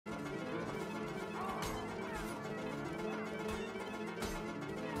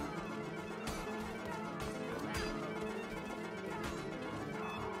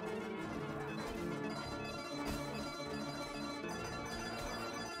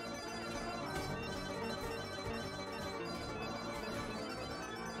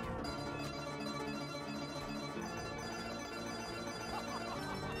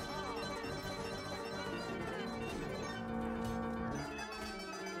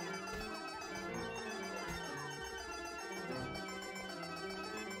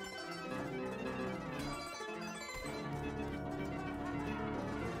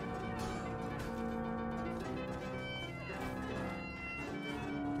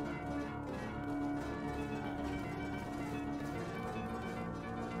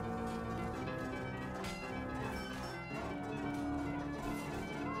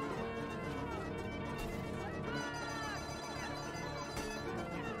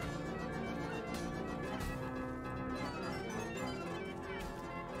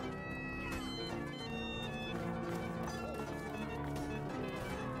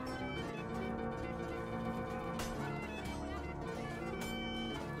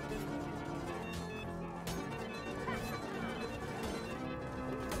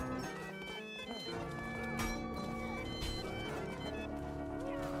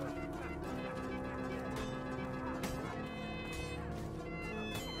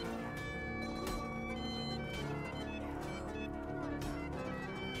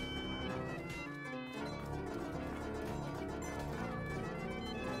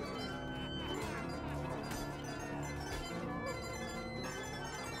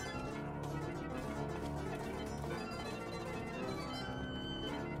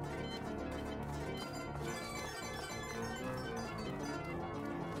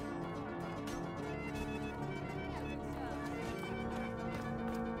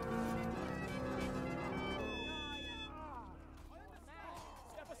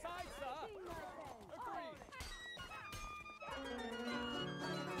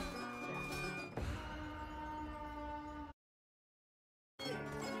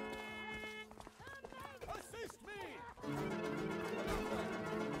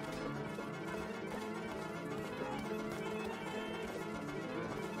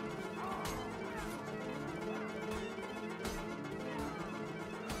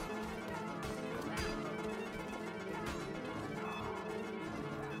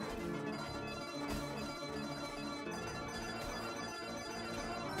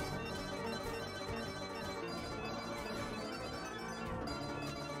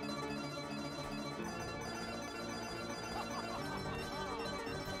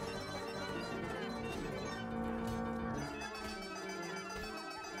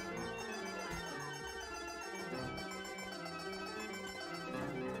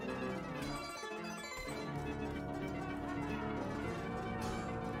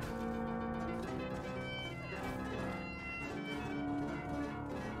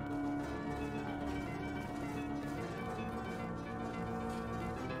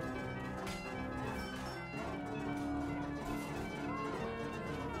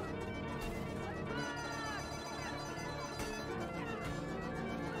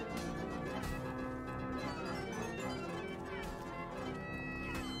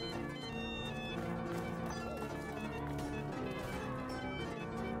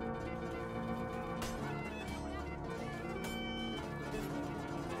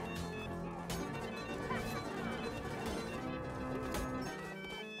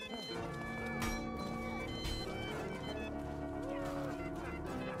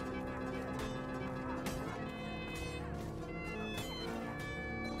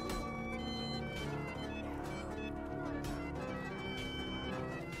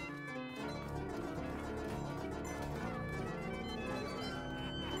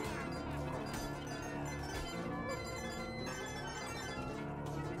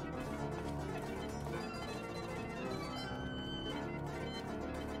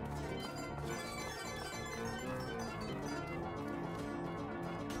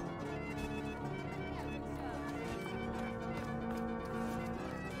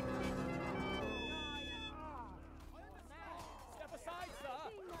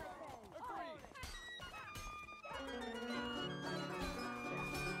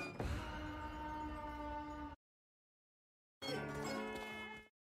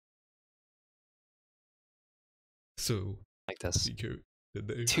So, Like this. did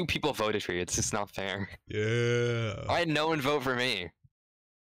they? 2 people voted for you. It's just not fair. Yeah. Why did no one vote for me?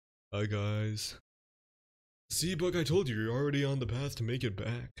 Hi, guys. See, Buck, I told you, you're already on the path to make it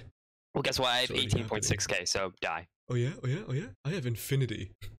back. Well, guess what? I have It's already 18.6k, so die. Oh, yeah? Oh, yeah? Oh, yeah? I have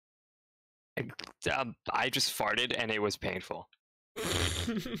infinity. I just farted and it was painful.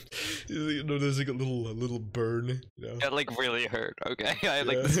 You know, there's like a little burn, you know? It like really hurt, okay? Like Yeah,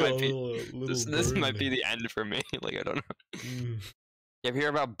 this might a be little this might burn. be the end for me. Like I don't know. Mm, You ever hear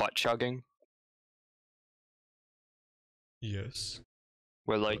about butt chugging? yes.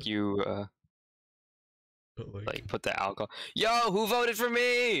 Where like But- you But like put the alcohol. Yo, who voted for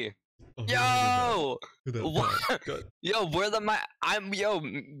me? oh, Yo! who that- What? God, Yo, we're the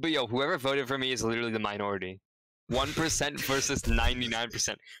but yo, whoever voted for me is literally the minority. 1% versus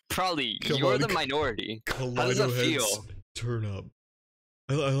 99%. Probably Come you're on, the minority. How does Kaleido it heads, feel? turn up.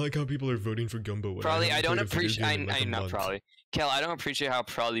 I like how people are voting for Gumbo. when Probably I haven't don't played a video appreciate. game in, like, a Not month. probably. Kel, I don't appreciate how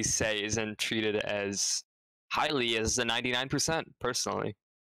probably say isn't treated as highly as the 99%. Personally.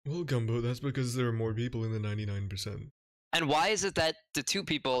 Well, Gumbo, that's because there are more people in the 99%. And why is it that the 2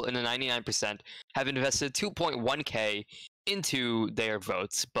 people in the 99% have invested 2.1k into their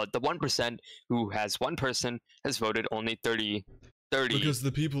votes, but the 1% who has 1 person has voted only 30 Because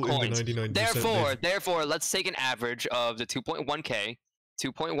the people in coins. the 99%. Therefore, let's take an average of the 2.1k.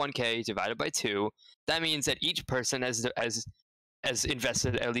 2.1k divided by 2. That means that each person has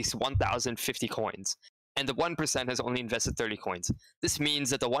invested at least 1,050 coins, and the 1% has only invested 30 coins. This means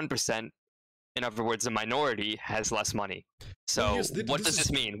that the 1%, in other words, the minority, has less money. So, yes, what does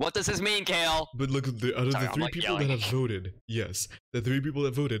this mean? What does this mean, Kale? But look, out of Sorry, the I'm, 3 like, people that have voted, yes, the 3 people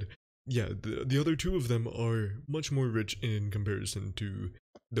that voted, yeah, the other 2 of them are much more rich in comparison to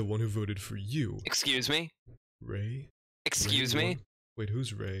the one who voted for you. Excuse me? Ray? Excuse Ray me? won? Wait,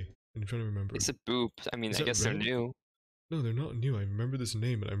 who's Ray? I'm trying to remember. It's a boop. I mean, Is I that guess they're Red? new. No, they're not new. I remember this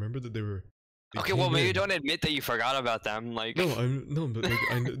name, and I remember that they were. They Okay, well, came maybe in. don't admit that you forgot about them. Like, No, but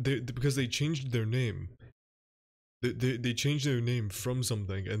like because they changed their name. They changed their name from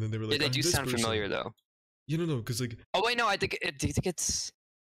something, and then they were like, they "I'm do this sound person." familiar, though. You know, no, because like Oh, wait, no, do you think it's...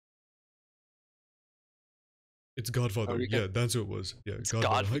 it's Godfather. we Yeah, good? that's who it was. Yeah, It's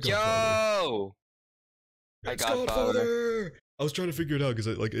Godfather. Hi, Godfather. Yo! Hi, It's Godfather. I was trying to figure it out because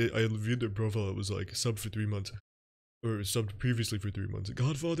I viewed their profile. It was like subbed for 3 months, or subbed previously for 3 months.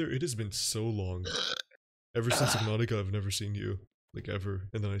 Godfather. It has been so long. Ever since Hypnotica, I've never seen you, like, ever.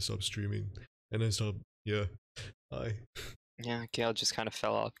 And then I stopped streaming, and I stopped. Yeah, hi. Yeah, Kale just kind of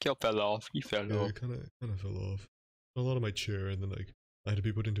fell off. Kale fell off. He fell Yeah, off. it kind of fell off. A lot of my chair, and then like I had to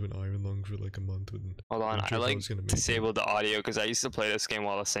be put into an iron lung for like a month. And Hold on, I'm not sure I if like was gonna make it. disabled the audio because I used to play this game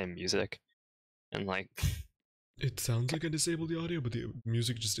while listening to music, and like, It sounds like I disabled the audio, but the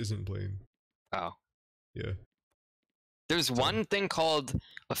music just isn't playing. oh, Yeah. there's one thing called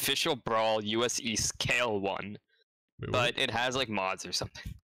Official Brawl US East Kale 1, Wait, what? but it has like mods or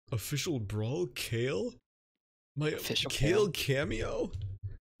something. Official Brawl Kale? My Official Kale cameo?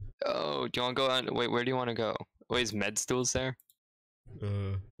 Oh, do you want to go on? Wait, where do you want to go? Wait, is Med Stools there?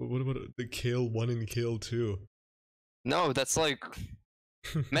 What about the Kale 1 and Kale 2? No, that's like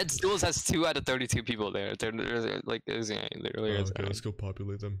Med Stools has 2 out of 32 people there. There's like there's yeah, literally. Oh, is, okay, let's go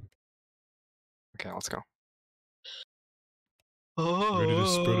populate them. Okay, let's go. Ready to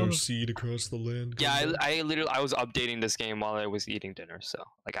spread our seed across the land? Yeah, Gumbo? I literally I was updating this game while I was eating dinner, so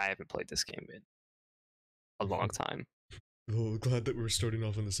like I haven't played this game in a long time. Well, glad that we're starting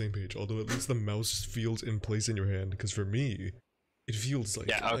off on the same page. Although at least the mouse feels in place in your hand, because for me, it feels like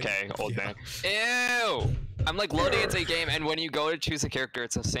Yeah, okay, old yeah. man. Ew! I'm like loading into a game, and when you go to choose a character,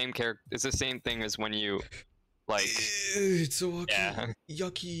 it's the same character. It's the same thing as when you, like. It's so yucky, Yeah.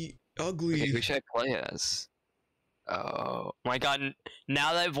 yucky, ugly. Okay, who should I play as? Oh my god!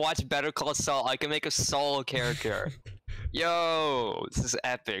 Now that I've watched Better Call Saul, I can make a Saul character. Yo, this is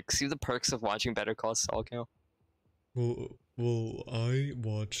epic. See the perks of watching Better Call Saul, Cal? Well, I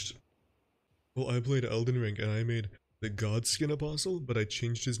watched. Well, I played Elden Ring, and I made the Godskin Apostle, but I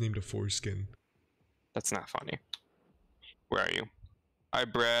changed his name to Foreskin. That's not funny. Where are you? Hi,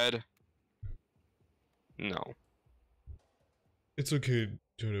 Brad. No. It's okay,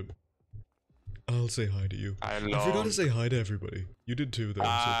 Turnip. I'll say hi to you. I forgot to say hi to everybody. You did too, though.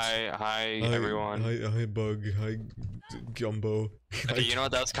 Hi, everyone. Hi, Bug. Hi, Gumbo. Okay, you know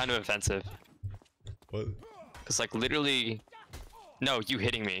what? That was kind of offensive. What? Cause like literally, no, you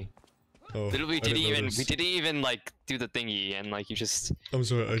hitting me. Oh, Literally, I didn't notice. we didn't even like do the thingy, and like you just. I'm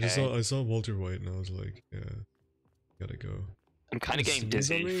sorry. Okay. I saw Walter White, and I was like, yeah, gotta go. I'm kind of getting Sneeze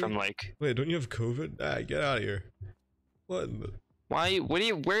on dizzy me? from like. Wait, don't you have COVID? Ah, get out of here. What? Why? What are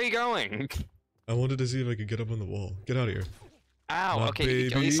you? Where are you going? I wanted to see if I could get up on the wall. Get out of here. Ow, My okay,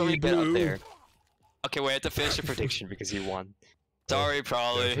 at least let me get up baby there. Okay, wait, I have to finish the prediction because you won. Sorry, Yeah, I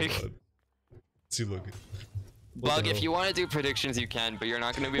probably. forgot. See, look. What Bug, the if hell? you want to do predictions, you can, but you're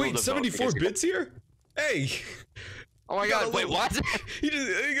not going to be able Wait, to 74 vote because bits here? Hey! Oh my We got god, a wait, little- what?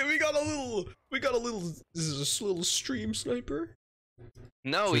 we got a little, this is a little stream sniper.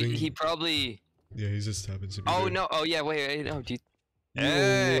 No, he probably... Yeah, he's just happens to be Oh there. no, oh yeah, wait, no, dude. You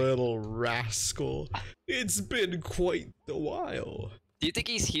Hey! little rascal. It's been quite a while. Do you think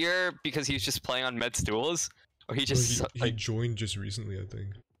he's here because he's just playing on Med's duels? Or he just, He joined just recently, I think.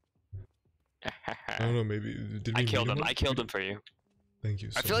 I like... don't know, maybe, did we I killed meet him, I killed him for you. Thank you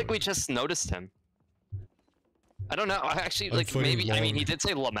so I feel like we much. just noticed him. I don't know, I actually, I'm like, fighting maybe, I mean, he long. did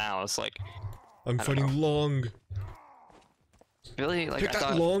say Lamouse, like, I'm I don't fighting long. really? Like, Pick I that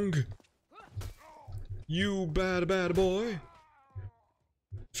thought... long. You bad boy.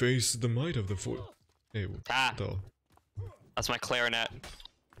 Face the might of the foot. Hey, what Ah, the? that's my clarinet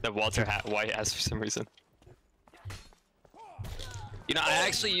that Walter White has for some reason. You know, I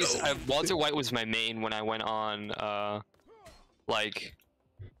actually used Walter White was my main when I went on like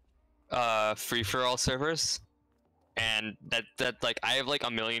free for all servers, and that like I have like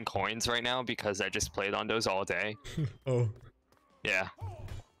 1,000,000 coins right now because I just played on those all day. Oh, Yeah.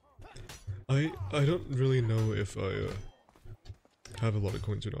 I don't really know if I have a lot of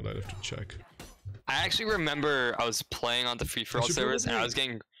coins or not. I'd have to check. I actually remember I was playing on the free for all should servers and I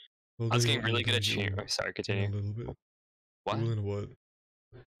probably- was getting really good at cheating. Sorry, A continue. little bit. What? Ruling what?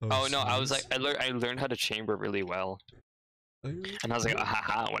 Oh no, I was like science? I learned how to chamber really well, and I was like, ah, ha,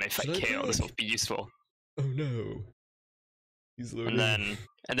 ha, when I fight Should I do, KO, this will like- be useful. Oh no. He's loading.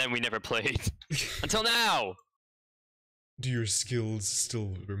 And then we never played until now. Do your skills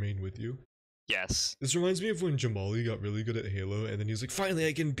still remain with you? Yes. This reminds me of when Jamali got really good at Halo, and then he was like, finally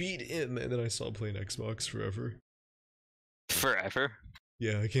I can beat him, and then I stopped playing Xbox forever. Forever.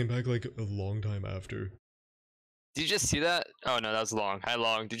 Yeah, I came back like a long time after. Did you just see that? Oh no, that was long. Hi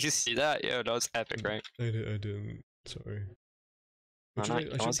long. Did you see that? Yo, that was epic, right? I didn't. Sorry. I'm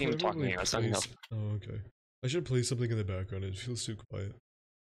not- I wasn't even talking to you, I was talking play oh, okay. I should play something in the background. It feels too quiet.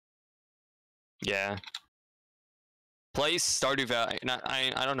 Yeah. Play Stardew Valley.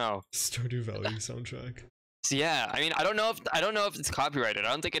 I don't know. Stardew Valley soundtrack. So yeah, I mean, I don't know if it's copyrighted. I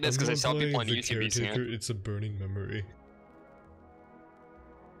don't think it is because I saw people on YouTube using it. It's a burning memory.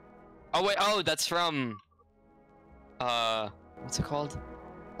 Oh wait, oh that's from what's it called?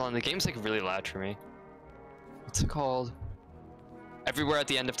 Hold on, the game's like really loud for me. What's it called? Everywhere at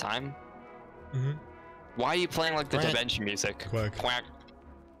the End of Time? Mm-hmm. Why are you playing like the Quack. Dimension music? Quack. Quack.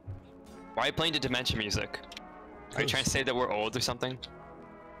 Why are you playing the Dimension music? Are you trying to say that we're old or something?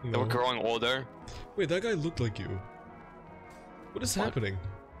 That we're No. growing older? Wait, that guy looked like you. What is What? happening?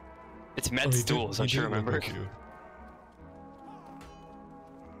 It's Oh, Med's he did- Duels, he don't you did look remember? like you.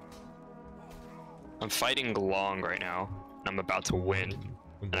 I'm fighting long right now, and I'm about to win,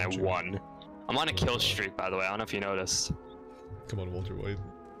 I'm and I watching. won. I'm on a Oh, kill God. streak, by the way. I don't know if you noticed. Come on, Walter White.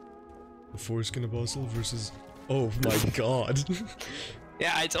 The foreskin apostle versus. Oh my god.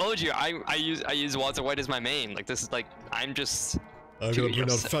 Yeah, I told you. I use Walter White as my main. Like this is like I'm just I'm Dude, gonna bring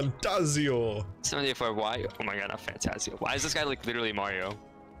you're out Fantasio. 74. Why? Oh my god, not fantastic. Why is this guy like literally Mario?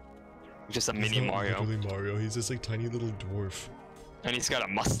 Just a He's mini not Mario, literally Mario. He's this like tiny little dwarf. and he's got a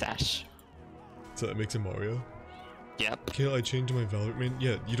mustache. So that makes him Mario. Yep. Okay, I changed my Valorant main.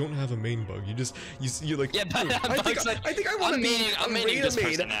 Yeah, you don't have a main bug. You like. Yeah, but I think I want to be I'm a maining Reyna this main.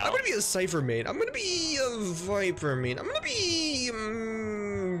 person now. I'm gonna be a Cypher main. I'm gonna be a Viper main. I'm gonna be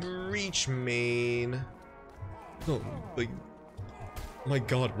Breach main. No, like. My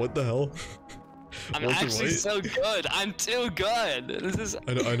God, what the hell? I'm Walter actually White? so good. I'm too good. This is.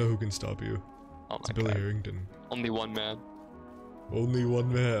 I know who can stop you. Oh It's my Billy god. Harrington. Only one man. Only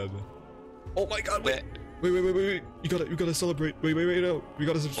one man. Oh my God! Wait. Wait! You gotta celebrate. Wait! No, you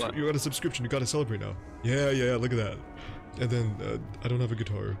got a subscription. You gotta celebrate now. Yeah. Look at that. And then I don't have a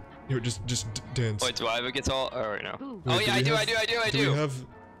guitar. Here, just dance. Wait, do I have a guitar? Oh, right now. Ooh. Oh Wait, yeah, do I we do.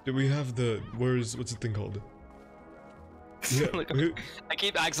 Do we have the what's the thing called? Yeah. Like, wait. I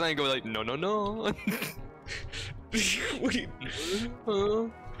keep accidentally going like no. Wait.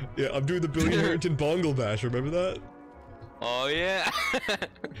 Yeah, I'm doing the Billy Harrington Bongle Bash. Remember that? Oh yeah.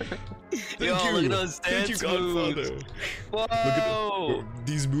 Thank Yo, you. look at those Thank you, dance moves. Godfather. Whoa. Look at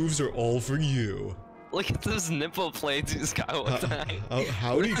these moves are all for you. Look at those nipple plates this guy. What the heck?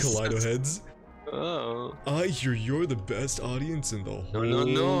 Howdy, What is Kaleido this? Heads. Oh. I hear you're the best audience in the whole No.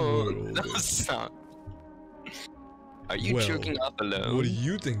 world. No, stop. Are you Well, choking up alone? What do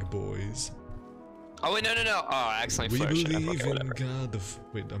you think, boys? Oh wait, no. Oh, I accidentally We flourished. believe Okay, in whatever. God.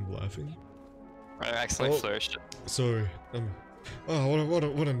 Wait, I'm laughing. I accidentally Oh. flourished. Sorry. Oh,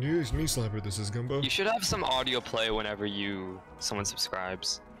 what a knee slapper this is, Gumbo. You should have some audio play whenever someone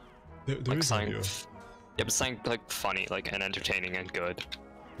subscribes. There Like is something, audio. yeah, but something like funny, like and entertaining and good.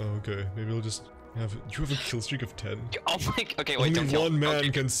 Oh, okay. Maybe we'll just have. You have a kill streak of 10. Oh my. Okay, wait. Only Don't kill. one man Okay.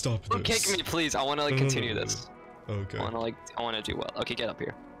 can stop Don't this. kick me, please. I want to like No, no, no, continue no, no. this. Okay. I want to do well. Okay, get up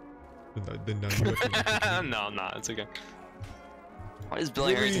here. Then now you have to. No, it's okay. Why is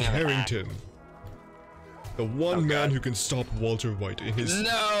Billy Billy Harrington? have an axe? Harrington. The one Oh, man God. who can stop Walter White in his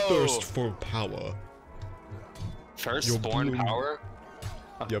No! thirst for power. Firstborn bloom. power?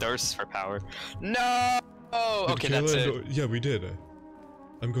 A Yep. thirst for power. No! Did Okay, that's Kayla it. Yeah, we did.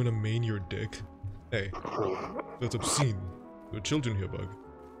 I'm gonna main your dick. Hey, that's obscene. There are children here, Bug.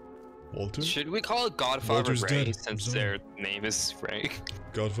 Walter? Should we call it Godfather Walter's Ray dead. since I'm their name is Ray?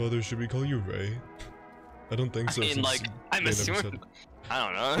 Godfather, should we call you Ray? I don't think so. I mean, since like, I'm they never assuming. said- I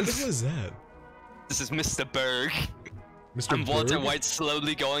don't What the know. hell is that? This is Mr. Berg. Mr. I'm Walter Berg? White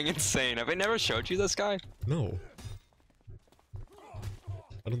slowly going insane. Have I never showed you this guy? No.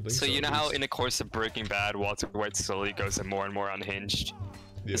 I don't think so. So you know at how least. in the course of Breaking Bad, Walter White slowly goes more and more unhinged?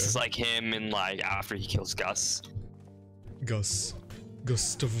 Yeah. This is like him in like after he kills Gus.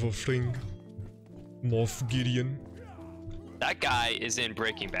 Gustav Fring. Moff Gideon. That guy is in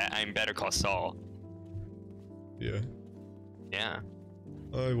Breaking Bad. I'm Better Call Saul. Yeah. Yeah.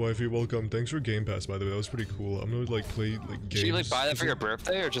 Hi, wifey, welcome. Thanks for Game Pass, by the way. That was pretty cool. I'm gonna like play like games. Did you like buy that for your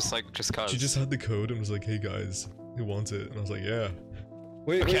birthday or just cause? She just had the code and was like, "Hey guys, who wants it?" And I was like, "Yeah."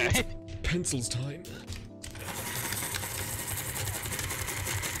 Wait, Okay. wait, it's pencils time.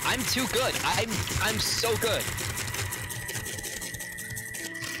 I'm too good. I'm so good.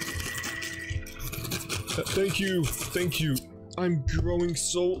 Thank you. I'm growing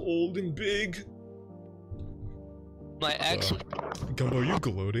so old and big. My ex. Gumbo, are you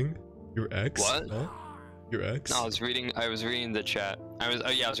gloating? Your ex? What? Huh? Your ex? No, I was reading the chat. I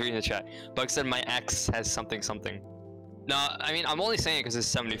was reading the chat. Bug said my ex has something. No, I mean I'm only saying it because it's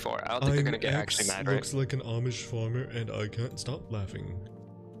 74. I don't think they're gonna get actually mad, right? Looks like an Amish farmer, and I can't stop laughing.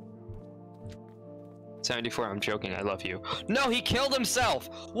 74. I'm joking. I love you. No, he killed himself.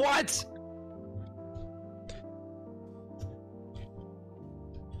 What?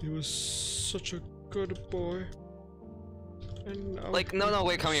 He was such a good boy. And now Like no,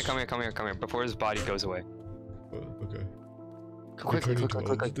 wait, come here before his body goes away. Okay.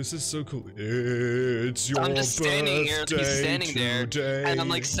 Quickly. This is so cool. It's your I'm just standing here. birthday He's standing there, today. and I'm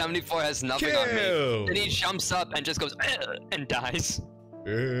like 74 has nothing on me. Kill. Then he jumps up and just goes and dies.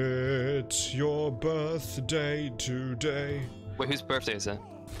 It's your birthday today. Wait, whose birthday is it?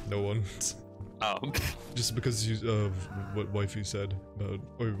 No one. Oh. Just because of what wifey said about,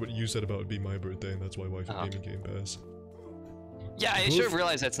 or what you said about it being my birthday, and that's why wifey gave me Game Pass. Yeah, I should have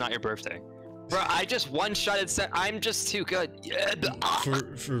realized that's not your birthday. Bro, I just one-shotted set. I'm just too good. Yeah,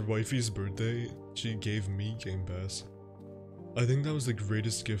 For wifey's birthday, she gave me Game Pass. I think that was the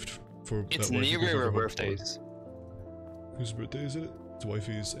greatest gift for it's that wifey could neither ever of our hope for. birthdays. Whose birthday is it? It's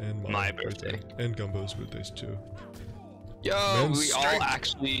wifey's and My birthday. And Gumbo's birthdays too. Yo, Men's we all strength.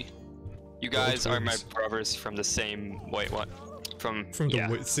 actually. You guys are my twins. brothers from the same. Wait, what? From the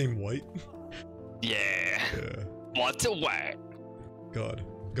yeah. same white. Yeah. Yeah. What a way. God,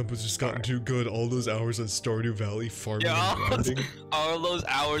 Gumbo's just gotten too good. All those hours at Stardew Valley farming Yeah, and grinding. all those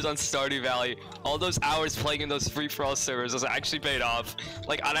hours on Stardew Valley, all those hours playing in those free-for-all servers has actually paid off.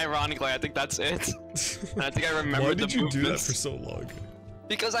 Like, unironically, I think that's it. And I think I remember Why the did you do that movements. for so long?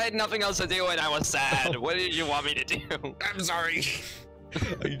 Because I had nothing else to do and I was sad. What did you want me to do? I'm sorry.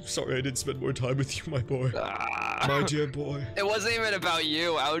 I'm sorry I didn't spend more time with you, my boy. My dear boy. It wasn't even about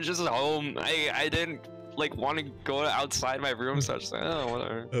you. I was just home. I didn't like want to go outside my room, so I was just like, oh,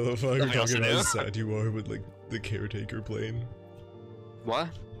 whatever. I love how you're Nothing else talking to about how do. sad you are with like the caretaker plane. What?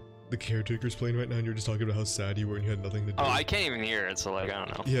 The caretaker's playing right now, and you're just talking about how sad you were and you had nothing to do. Oh, I can't even hear it, so like, I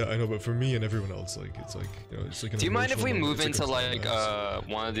don't know. Yeah, I know, but for me and everyone else, like, it's like, you know, it's like an Do you mind if we emotional move moment. It's into a like climax.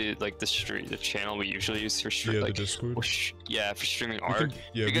 one of the like the channel we usually use for stream, Yeah, like the Discord? yeah, for streaming We art? could-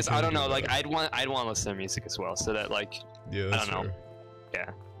 yeah, we Because can I don't do know, like that. I'd want to listen to music as well, so that like Yeah, I that's don't know. fair.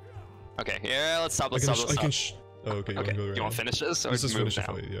 Yeah. Okay, yeah, let's stop. I Let's can, stop. I can Let's oh, okay, you stop. wanna go right You want to now? finish this or Let's just move finish the now?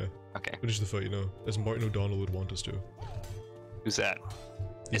 fight, yeah. Okay. Finish the fight, you know, as Martin O'Donnell would want us to. Who's that?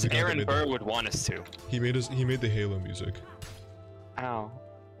 He's As the guy that Aaron made Burr the- would want us to. He made the Halo music. Ow.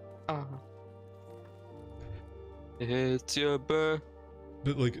 Oh. It's your birth.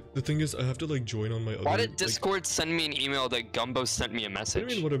 But like, the thing is, I have to like join on my other. Why did like- Discord send me an email that Gumbo sent me a What message?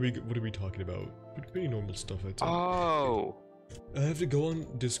 do you mean? What are we talking about? Pretty normal stuff, I'd say. Oh. I have to go on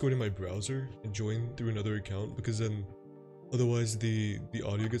Discord in my browser and join through another account because then Otherwise, the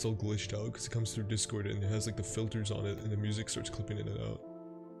audio gets all glitched out because it comes through Discord and it has like the filters on it, and the music starts clipping in and out.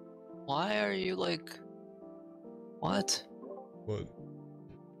 Why are you like? What? What?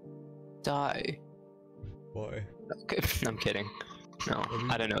 Die. Why? Okay, I'm kidding. No, mean,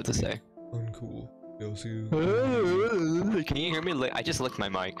 I don't know what to say. Uncool. Yo, see you. Can you hear me? I just licked my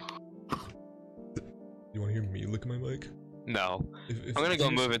mic. You want to hear me lick my mic? No. If I'm gonna go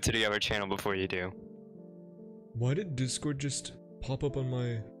move it to the other channel before you do. Why did Discord just pop up on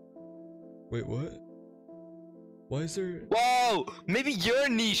my... Wait, what? Why is there... Whoa! Maybe your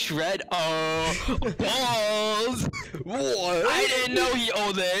niche red. Oh, balls! What? I didn't know he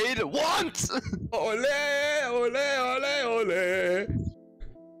olayed. What? Ole, ole, ole, ole.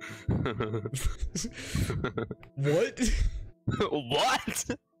 What? What?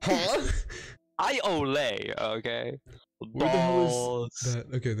 Huh? I olay. Okay. Where the hell Balls. is that?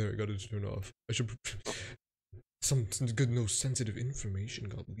 Okay, there, I got it to turn off. I should... Some good, no sensitive information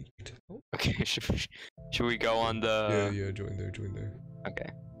got leaked. Oh. Okay, should we go on the... Yeah, join there. Okay.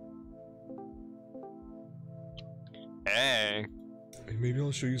 Hey. Hey, maybe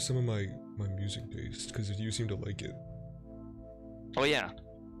I'll show you some of my music taste, because you seem to like it. Oh yeah.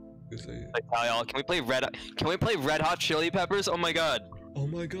 'Cause Can we play Red Hot Chili Peppers? Oh my god. Oh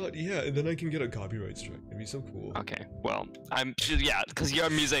my god, yeah, and then I can get a copyright strike. It'd be so cool. Okay, well, yeah, because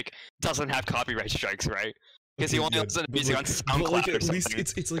your music doesn't have copyright strikes, right? Because you only listen to music on SoundCloud like, or at least something.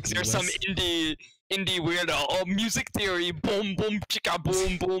 it's like There's some indie weirdo. Oh, music theory. Boom, boom, chicka,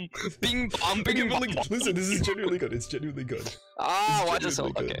 boom, boom. Bing, bong, bing, Okay, but bong. like, listen, this is genuinely good. It's genuinely good. Ah, It's why just so?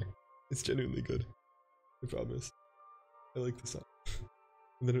 genuinely Okay. good. It's genuinely good. I promise. I like the song.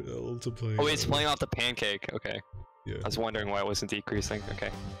 And then it'll also play. Oh, wait, it's playing off the pancake. Okay. Yeah. I was wondering why it wasn't decreasing.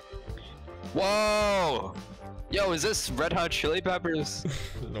 Okay. Whoa! Yo, is this Red Hot Chili Peppers?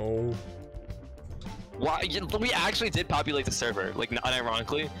 No. Why? We actually did populate the server, like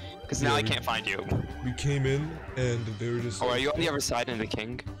unironically, because now Yeah, I can't find you. We came in and they were just. Oh, like, are you on the other side in the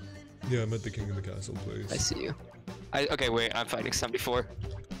king? Yeah, I'm at the King in the Castle place. I see you. Okay, wait, I'm fighting 74.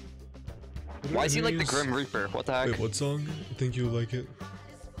 Why is he like the Grim Reaper? What the heck? Wait, what song? I think you'll like it.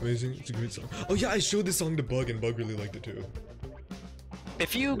 Amazing. It's a great song. Oh yeah, I showed this song to Bug and Bug really liked it too.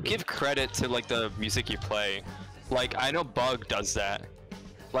 If you give credit to like the music you play, like I know Bug does that.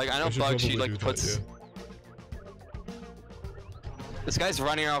 Like I know Bug, she like puts. Yeah. This guy's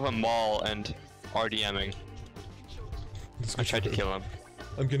running off a mall and RDMing. I tried to kill him.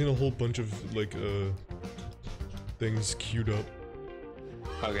 I'm getting a whole bunch of like things queued up.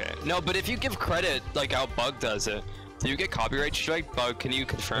 Okay. No, but if you give credit like how Bug does it, do you get copyright strike? Bug, can you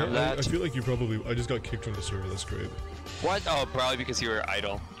confirm that? I feel like you probably. I just got kicked from the server. That's great. What? Oh, probably because you were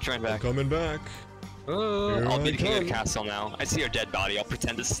idle. Join I'm back. coming back. I'll be the king of come. the castle now. I see your dead body. I'll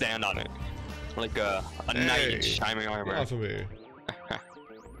pretend to stand on it, like a knight in shining armor. Get off of me.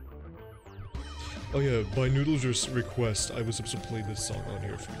 Oh yeah, by Noodles' request, I was supposed to play this song on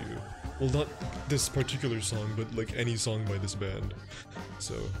here for you. Well, not this particular song, but like any song by this band.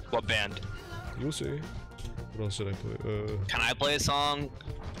 So. What band? You'll see. What else should I play? Can I play a song?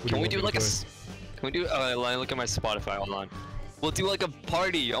 Can we do like a? Can we do? Let me look at my Spotify. Hold on. We'll do like a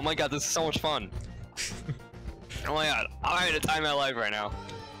party. Oh my god, this is so much fun. Oh my god, I'm having a time of my life right now.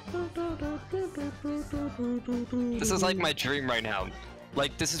 This is like my dream right now.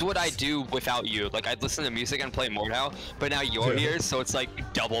 Like, this is what I do without you. Like, I'd listen to music and play Mordhau, but now you're here, so it's like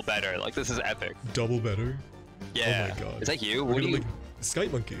double better. Like, this is epic. Double better? Yeah. Oh my god. Is that you? We're What do you... like,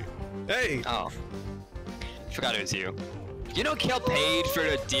 Skype Monkey. Hey! Oh. Forgot it was you. You know Kale paid for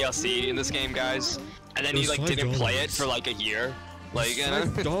the DLC in this game, guys? And then he, like, didn't play it for, like, a year? Like,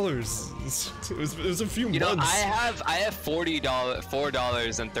 $5. It was a few months. You know, I have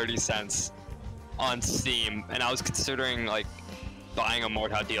 $4.30 on Steam, and I was considering, like, buying a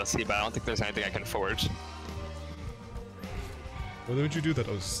Mordhau DLC, but I don't think there's anything I can afford. Why would you do that?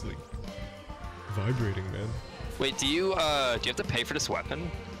 I was like vibrating, man. Wait, do you have to pay for this weapon?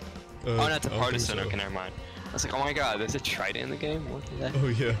 Oh, not the partisan. Okay, never mind. I was like, oh my god, there's a trident in the game. What the heck? Oh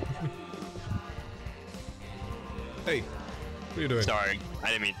yeah. Hey, what are you doing? Sorry,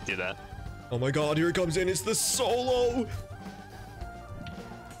 I didn't mean to do that. Oh my god, here it comes in. It's the solo.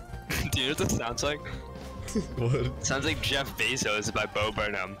 Do you know what this sounds like? What? It sounds like Jeff Bezos by Bo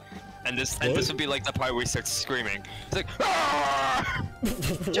Burnham. And this would be like the part where he starts screaming. It's like, ah!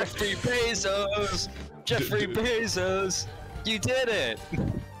 Jeffrey Bezos! Jeffrey Bezos! You did it!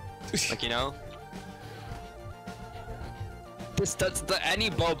 Like, you know? Any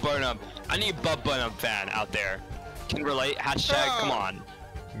Bo Burnham fan out there can relate. Hashtag, come on.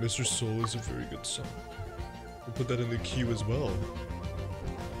 Mr. Soul is a very good song. We'll put that in the queue as well.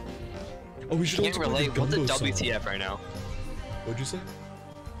 Oh, we should Can't also play relate. the What's the Gumbo song. WTF right now? What'd you say?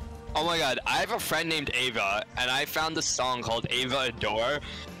 Oh my god, I have a friend named Ava, and I found this song called Ava Adore,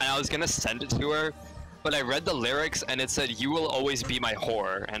 and I was gonna send it to her, but I read the lyrics and it said, "You will always be my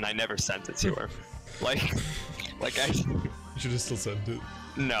whore," and I never sent it to her. like I... You should have still sent it.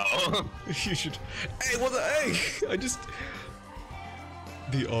 No. You should... Hey, what the heck? I just...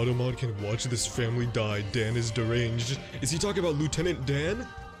 The Automod can watch this family die. Dan is deranged. Is he talking about Lieutenant Dan?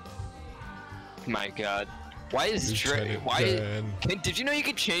 My god. Why is Lieutenant why Dan. did you know you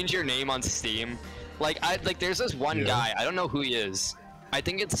could change your name on Steam? Like there's this one guy, I don't know who he is. I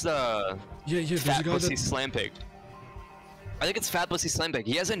think it's the Fat Pussy Slampig. I think it's Fat Pussy Slampig.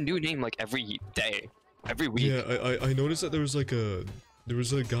 He has a new name like every day. Every week. Yeah, I noticed that there was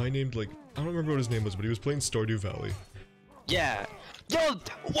a guy named like I don't remember what his name was, but he was playing Stardew Valley. Yeah. Yo,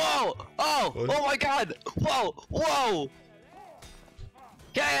 whoa! Oh! What? Oh my god! Whoa! Whoa!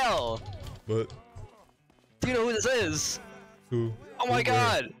 Gale! What? Do you know who this is? Who? Oh my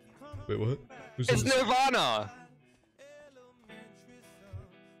god! Wait, what? Who's It's this? Nirvana!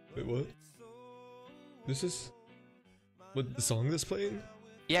 Wait, what? This is... What, the song that's playing?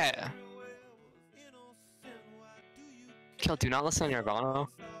 Yeah. Kel, do not listen to Nirvana.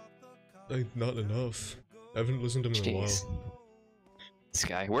 Like, not enough. I haven't listened to him in a Jeez. while. This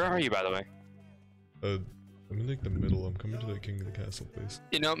guy. Where are you, by the way? I'm in like the middle. I'm coming to the King of the Castle place.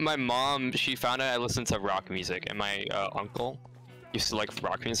 You know, my mom, she found out I listened to rock music, and my uncle used to like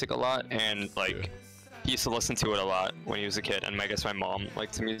rock music a lot, and like he used to listen to it a lot when he was a kid, and I guess my mom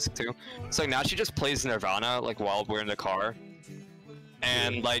liked the music too. So like, now she just plays Nirvana like while we're in the car,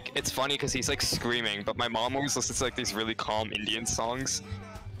 and like it's funny because he's like screaming, but my mom always listens to like these really calm Indian songs,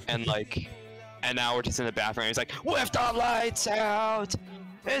 and like, and now we're just in the bathroom, and he's like, "With the lights out,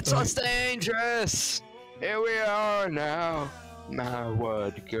 it's us dangerous. Here we are now. My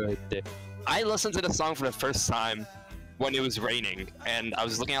what good day." I listened to the song for the first time when it was raining, and I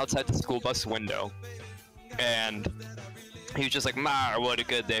was looking outside the school bus window, and he was just like, "Ma, what a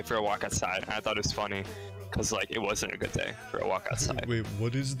good day for a walk outside." And I thought it was funny, cause like it wasn't a good day for a walk outside. Wait,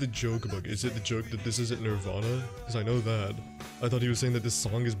 what is the joke about? Is it the joke that this isn't Nirvana? Because I know that. I thought he was saying that this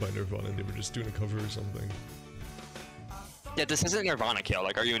song is by Nirvana and they were just doing a cover or something. Yeah, this isn't Nirvana, Kill.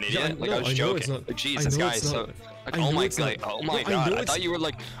 Like, are you an idiot? Yeah, like, no, I was I know joking. it's not. Like, jeez, I this know guy it's is so. not. Like, I oh know my it's god, not. oh my No, I god. know I it's- thought you were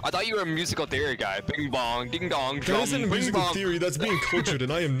like, I thought you were a musical theory guy. Bing bong, ding dong, drum, That isn't a bing musical bong. theory, that's being cultured,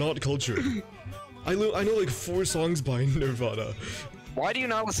 and I am not cultured. I know like 4 songs by Nirvana. Why do you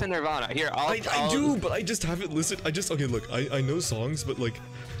not listen to Nirvana? Here, I do, but I just haven't listened. Okay, look, I know songs, but like,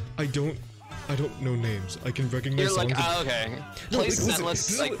 I don't know names. I can recognize You're like, songs. okay. No, Play like, listen,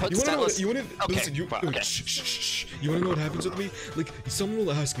 Scentless, like, put you wanna know Scentless. you wanna Okay, listen, well, okay. shh. You wanna know what happens with me? Like, someone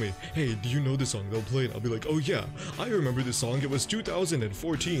will ask me, "Hey, do you know this song?" They'll play it. I'll be like, "Oh yeah, I remember this song. It was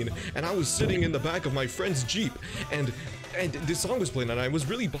 2014, and I was sitting in the back of my friend's Jeep, and this song was playing, and I was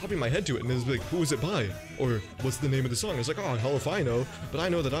really bobbing my head to it, and it was like, who was it by? Or what's the name of the song?" I was like, "Oh, hell if I know, but I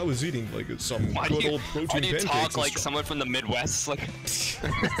know that I was eating like some good old protein why do you pancakes." talk and like stuff." someone from the Midwest? Like,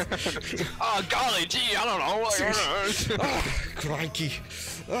 oh golly gee, I don't know. Crikey.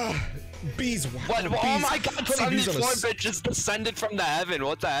 Bees. What? Bees, Oh my god, honeybees on a 74 bit just descended from the heaven.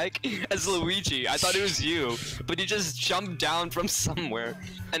 What the heck? As Luigi. I thought it was you, but he just jumped down from somewhere,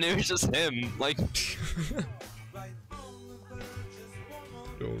 and it was just him. Like,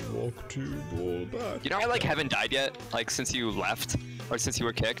 Don't walk too bold back. you know, I like haven't died yet, like since you left, or since you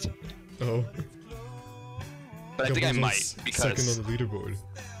were kicked. Oh. But I think I Gabriel's might, second because on the leaderboard.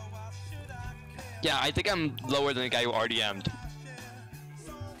 yeah, I think I'm lower than the guy who already M'd.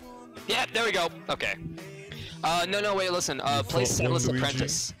 Yeah, there we go. Okay. No, wait, listen. Play fought one Scentless Luigi?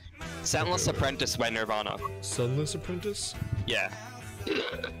 Apprentice. Scentless Okay. Apprentice by Nirvana. Sunless Apprentice? Yeah.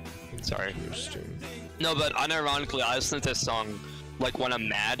 Sorry. Interesting. No, but unironically, I listen to this song like when I'm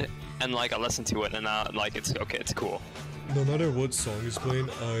mad, and like I listen to it, and like it's okay, it's cool. No matter what song is playing,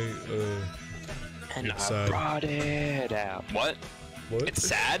 And It's I sad. brought it out. What? What? It's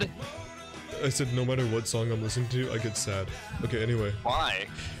sad? I said no matter what song I'm listening to, I get sad. Okay, anyway. Why?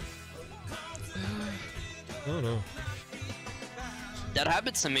 I don't know. That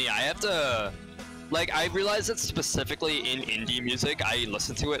happens to me. I have to, like, I realize that specifically in indie music, I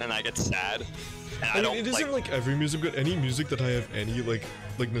listen to it and I get sad. And I I mean, don't it isn't like every music, but any music that I have any like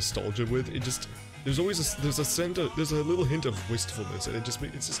nostalgia with, it just there's always there's a little hint of wistfulness, and it's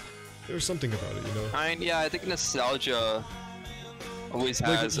just there's something about it, you know. yeah, I think nostalgia always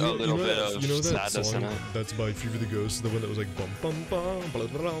Like, has a little bit of that sadness song in it. that's by Fever the Ghost, the one that was like bum bum bum blah,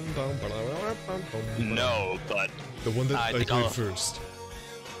 blah, blah, bum, blah, blah, bum, bum, No, but the one that I I think played I'll- first.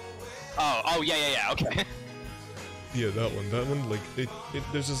 oh yeah, okay. Yeah, that one, like it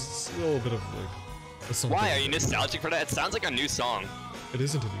there's a little bit of like A song Why? that Are I you like. nostalgic for that? It sounds like a new song. It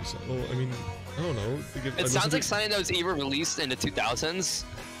isn't a new song. Well, I mean, I don't know. It sounds like something that was either released in the 2000s,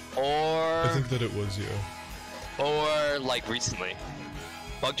 or I think that it was, yeah. or like recently.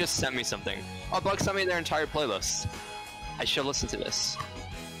 Bug just sent me something. Oh, Bug sent me their entire playlist. I should listen to this.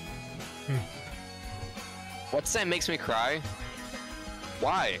 What Sand makes me cry?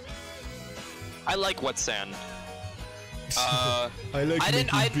 Why? I like Wet Sand. I like I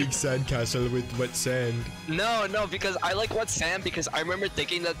didn't- making I big sandcastle with wet sand. No, because I like Wet Sand because I remember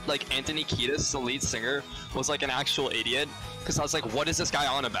thinking that like Anthony Kiedis, the lead singer, was like an actual idiot. Because I was like, what is this guy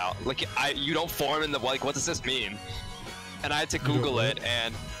on about? Like, you don't form in the like, what does this mean? And I had to Google it,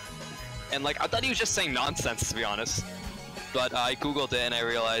 and like I thought he was just saying nonsense, to be honest. But I Googled it and I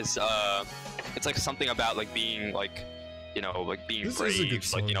realized it's like something about like being like, you know, like being This is a good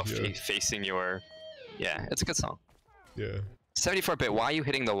brave, like you know, song, yeah. facing your. Yeah, it's a good song. Yeah. 74-bit. Why are you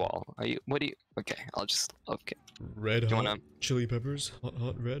hitting the wall? Are you? What do you? Okay, I'll just. Okay. Red you hot wanna- chili peppers.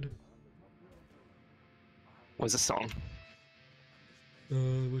 Hot red. What's the song?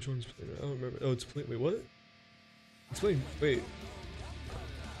 Which one's playing? I don't remember. Oh, it's playing. Wait, what? It's playing. Wait.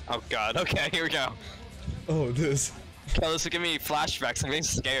 Oh God. Okay, here we go. Oh, this. Okay, this will give me flashbacks. I'm getting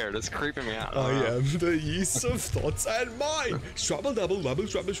scared. It's creeping me out. I am the yeast of thoughts and mind. Shrubble double lubble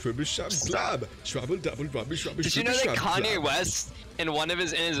shrubble shrubble shab glab. Shrubble double rubble shrubble. Did you know that Kanye West in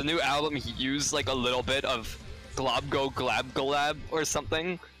his new album he used like a little bit of glob go glab glab or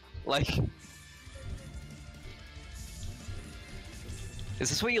something? Like, is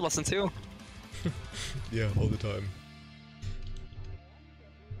this what you listen to? Yeah, all the time.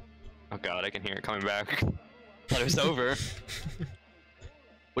 Oh God, I can hear it coming back. But it was over.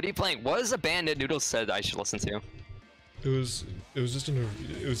 What are you playing? What is the band that Noodles said I should listen to? It was just a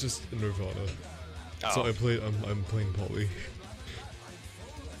Nirvana. Oh. So I'm playing Polly.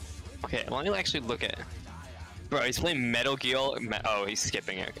 Okay, let me actually look at it. Bro, he's playing Metal Gear. Oh, he's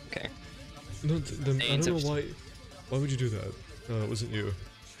skipping it. Okay. No, then I don't know why. Why would you do that? It wasn't you.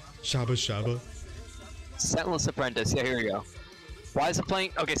 Shabba Shabba. Sentinel's Apprentice. Yeah, here we go. Why is it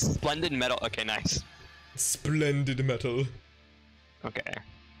playing? Okay, Splendid Metal. Okay, nice. Splendid metal. Okay.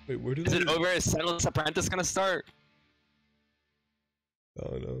 Wait, where did Is it over? Is Sentinel's Apprentice gonna start?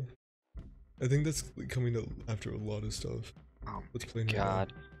 Oh no. I think that's coming up after a lot of stuff. Oh What's playing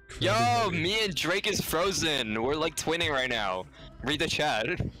God. right Yo, now? me and Drake is frozen. We're like twinning right now. Read the chat.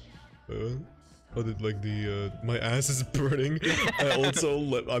 Oh, my ass is burning.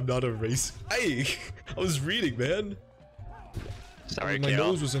 I'm not a race. Hey, I was reading, man. Sorry, my Kale.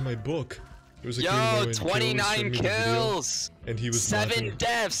 nose was in my book. There was a Yo, Kale when Kale was 29 showing me the video, kills. and he was 7 laughing.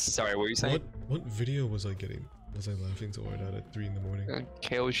 deaths. Sorry, what were you saying? What video was I getting? Was I laughing so hard at 3 in the morning?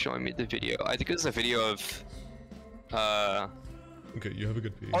 Kale was showing me the video. I think it was a video of. Okay, you have a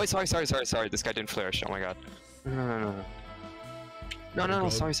good pee. Oh, sorry. This guy didn't flourish. Oh my God. No. Oh No.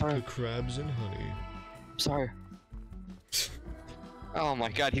 God, Sorry. The crabs and honey. Sorry. Oh my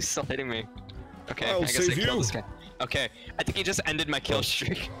God, he's still hitting me. Okay, I'll I guess I save killed you. this guy. Okay, I think he just ended my kill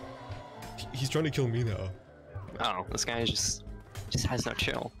streak. He's trying to kill me now. Oh, this guy just has no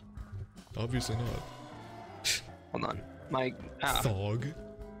chill. Obviously not. Hold on. My Thog.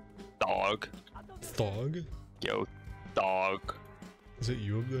 dog. Thog? Yo, dog. Is it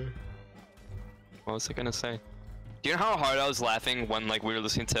you up there? What was I gonna say? Do you know how hard I was laughing when like we were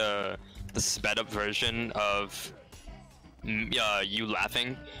listening to the sped up version of you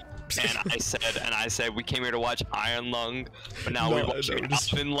laughing? And I said we came here to watch Iron Lung, but now we're watching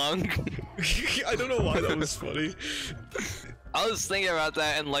Alvin Lung. I don't know why that was funny. I was thinking about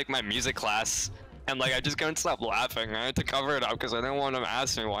that in like my music class, and like I just couldn't stop laughing. I had to cover it up because I didn't want him to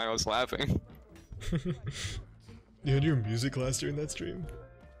ask me why I was laughing. You had your music class during that stream?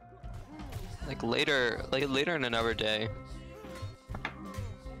 Like later in another day.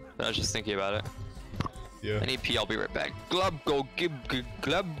 But I was just thinking about it. Yeah. I need pee, I'll be right back. Glub go gib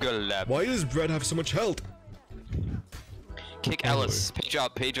glub glub. Why does Brett have so much health? Kick Anyway. Ellis.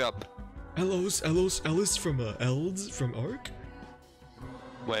 Page up. Ellis from Elds from Ark?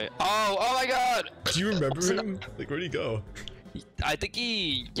 Wait. Oh my God! Do you remember him? Like, where'd he go? I think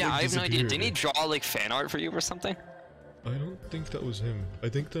he. Yeah, Like, I have no idea. Didn't he disappeared. draw like fan art for you or something? I don't think that was him. I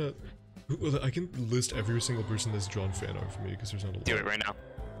think that I can list every single person that's drawn fan art for me because there's not a lot. Do it right now.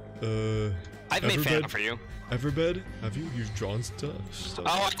 I've made Everbed? fan art for you. Everbed? Have you? You've drawn stuff? Oh,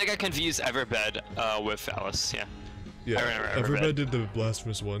 I think I confused Everbed with Alice. Yeah. Yeah, I remember Everbed Everbed. did the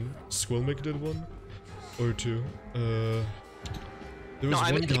blasphemous one. Squilmic did one, or two. There was No,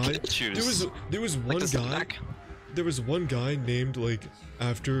 I one meant the guy. kill shoes. There was Like one the guy. back. There was one guy named like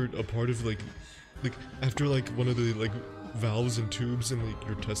after a part of like after like one of the like valves and tubes in like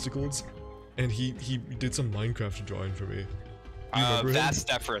your testicles. and he did some Minecraft drawing for me. Do you remember him? Vast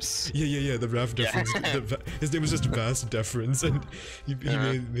Deference. Yeah, the Raf Deference. His name was just Vast Deference, and he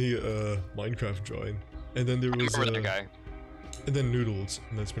made me a Minecraft drawing. And then there was that guy. And then Noodles,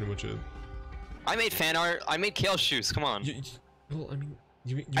 and that's pretty much it. I made fan art. I made Kale shoes. Come on. Well, I mean,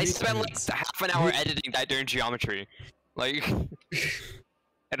 you I spent like half an hour editing that during geometry. Like,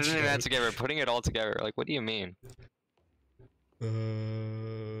 editing that together, putting it all together. Like, what do you mean?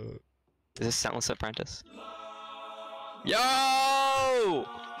 Is this Soundless Apprentice? Yo!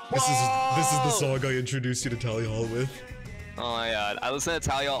 This is the song I introduced you to Tally Hall with. Oh my god, I listen to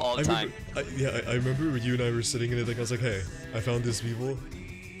Tally Hall all the time. I remember when you and I were sitting in it, like, I was like, hey, I found this people,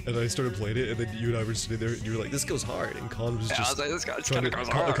 and I started playing it, and then you and I were sitting there, and you were like, this goes hard, and Con was just I was like, this goes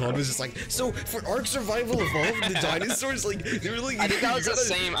hard. Con was just like, so for Ark Survival Evolved, the dinosaurs, like, they were like, I think that was the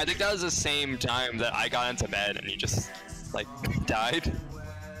same. I think that was the same time that I got into bed, and you just like died.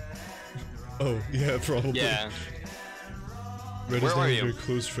 Oh yeah, probably. Yeah. Red is now a very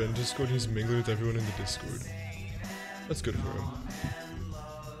close friend Discord. He's mingling with everyone in the Discord. That's good for him.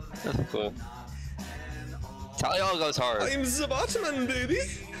 That's cool. Tally Hall goes hard. I'm the Batman, baby.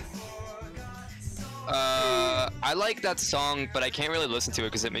 I like that song, but I can't really listen to it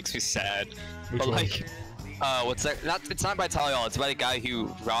because it makes me sad. Which one? Like, what's that? It's not by Tally Hall. It's by the guy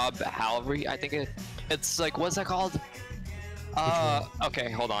who Rob Hallery. I think it's like, what's that called? Okay,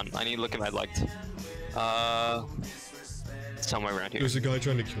 hold on. I need to look at my liked. Somewhere around here. There's a guy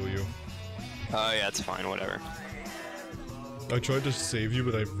trying to kill you. Oh yeah, it's fine. Whatever. I tried to save you,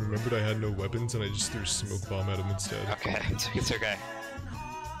 but I remembered I had no weapons, and I just threw a smoke bomb at him instead. Okay, it's okay.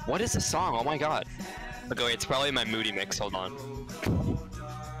 What is the song? Oh my god. Okay, wait, it's probably my moody mix. Hold on.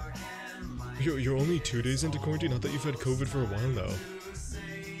 You're only 2 days into quarantine. I thought you've had COVID for a while now.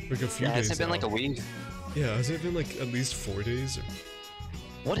 Like a few days. Hasn't it been like a week? Yeah, hasn't it been like at least 4 days? Or...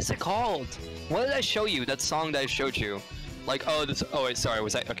 What is it called? What did I show you? That song that I showed you. Like, oh, this. Oh wait, sorry.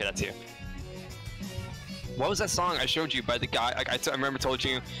 Was that? Okay, that's you. What was that song I showed you by the guy? Like, I remember told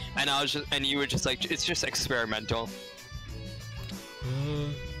you, and I was just, and you were just like, it's just experimental.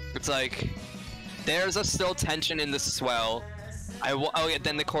 It's like, there's a still tension in the swell. Oh yeah.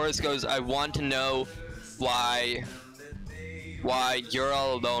 Then the chorus goes, I want to know why you're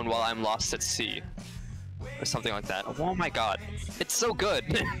all alone while I'm lost at sea, or something like that. Oh my god, it's so good.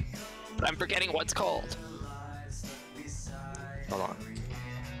 But I'm forgetting what's called. Hold on.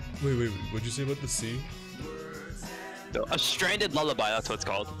 Wait, what'd you say about the sea? A Stranded Lullaby, that's what it's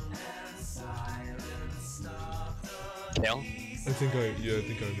called. Kale? I think I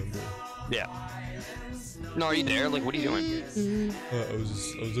remember. Yeah. No, are you there? Like, what are you doing? I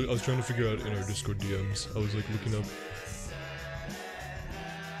was trying to figure out in our Discord DMs. I was like looking up.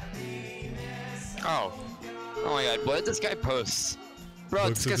 Oh my god, what did this guy post? Bro,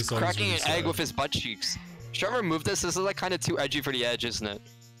 this guy's cracking really an egg with his butt cheeks. Should I remove this? This is like kind of too edgy for the edge, isn't it?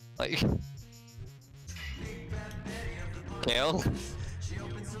 Like... Kale?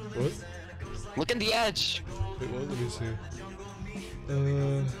 What? Look at the edge! Wait, what? Let me see.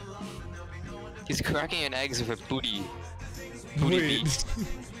 He's cracking an eggs with a booty. Wait.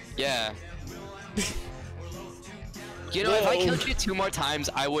 Yeah. You know, if I killed you 2 more times,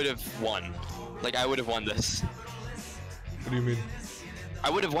 I would have won. Like, I would have won this. What do you mean? I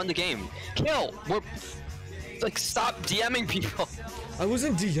would have won the game. Kill! We're... Like, stop DMing people! I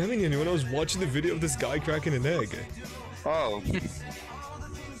wasn't DMing anyone, I was watching the video of this guy cracking an egg. Oh.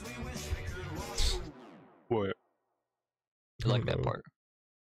 What? I like that part.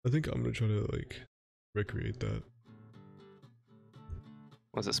 I think I'm gonna try to, like, recreate that.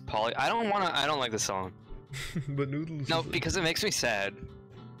 Was this Polly? I don't like this song. But Noodles... No, because it makes me sad. Do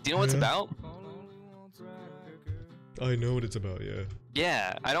you know what it's about? I know what it's about, yeah.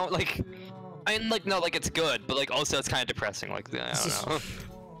 Yeah, I don't like... I mean, like, no, like, it's good, but, like, also it's kind of depressing, like, I don't know.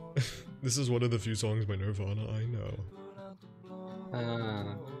 This is one of the few songs by Nirvana I know.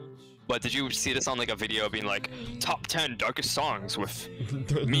 But did you see this on, like, a video being like, top 10 darkest songs with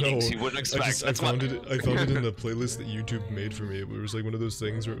meanings you wouldn't expect? I found it in the playlist that YouTube made for me. It was, like, one of those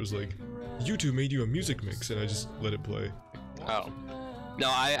things where it was like, YouTube made you a music mix, and I just let it play. Oh. No,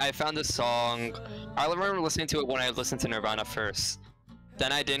 I found this song... I remember listening to it when I listened to Nirvana first.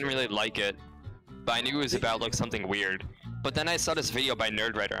 Then I didn't really like it. But I knew it was about, like, something weird. But then I saw this video by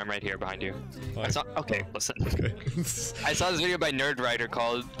Nerdwriter. I'm right here behind you. Okay, listen. Okay. I saw this video by Nerdwriter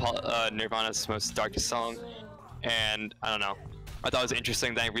called Nirvana's Most Darkest Song. And, I don't know. I thought it was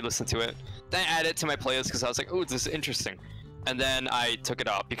interesting. Then I re-listened to it. Then I added it to my playlist because I was like, oh, this is interesting. And then I took it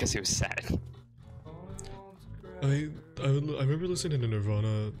off because it was sad. I remember listening to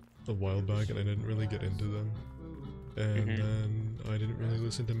Nirvana a while back and I didn't really get into them. And then I didn't really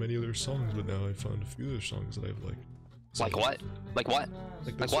listen to many of their songs, but now I found a few of their songs that I've liked. So, Like what? Like what? Like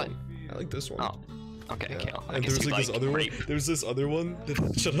Like this what? one. I like this one. Oh. Okay, Yeah. okay. I And guess there's you like this other rape. one. There's this other one that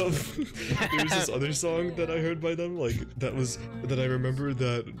shut up. There's this other song that I heard by them, like that I remember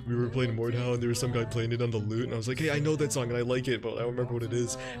that we were playing Mordhau and there was some guy playing it on the lute and I was like, hey, I know that song and I like it, but I don't remember what it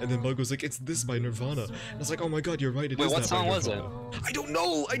is. And then Bug was like, it's this by Nirvana. And I was like, oh my god, you're right. It Wait, is what that song by was it? Nirvana. I don't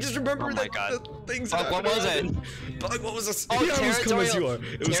know. I just remember Oh my that god. the things. Bug, what was it? Bug, what was this? Oh, yeah, it was Come As You Are.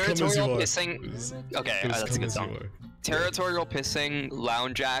 It was Come As You Territorial Are. Pissing. Okay, It was that's a Come good As You song. Are. Territorial Pissing,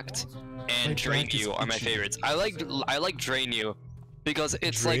 Lounge Act, and My Drain back is You are my itchy. favorites. I like Drain You because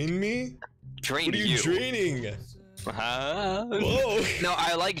it's like Drain me? Drain What are you draining? Uh-huh. Whoa. No,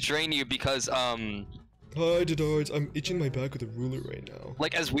 I like Drain You because Hi, Darts. I'm itching my back with a ruler right now.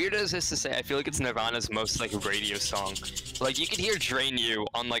 like as weird as this is to say, I feel like it's Nirvana's most like radio song. Like you could hear Drain You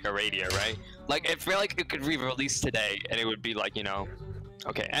on like a radio, right? Like I feel like it could be released today and it would be like, you know,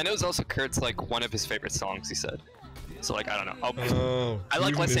 okay. And it was also Kurt's like one of his favorite songs, he said. So like I don't know. Oh, I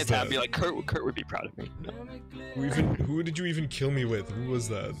like who listening missed to that. that? Be like Kurt would be proud of me. Who did you even kill me with? Who was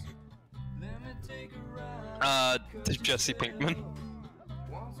that? Jesse Pinkman.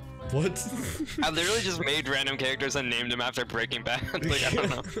 What? I literally just made random characters and named them after Breaking Bad. Like I don't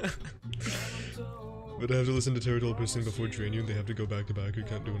know. But I have to listen to Territorial Pissing before Drain You, and they have to go back to back. You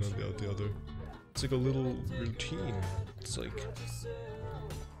can't do one without the other. It's like a little routine. It's like...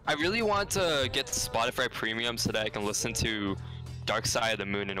 I really want to get Spotify Premium so that I can listen to Dark Side of the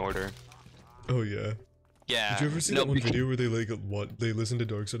Moon in order. Oh yeah. Yeah. Did you ever see that one video where they like they listen to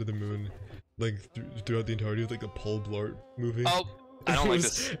Dark Side of the Moon like throughout the entirety of like the Paul Blart movie? Oh, I don't It like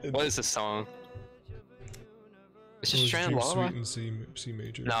was- this. What is this song? It's Oh, just it's Strand G Lullaby. Suite in C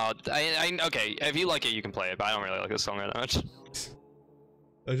major. No, okay. If you like it, you can play it, but I don't really like this song that much.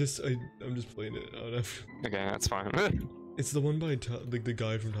 I'm just playing it. I don't know. Okay, that's fine. It's the one by like the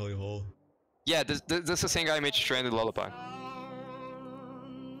guy from Tally Hall. Yeah, this is the same guy who made Stranded Lullaby.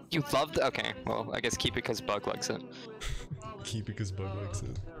 You loved it? Okay, well, I guess keep it because Bug likes it. Keep it because Bug likes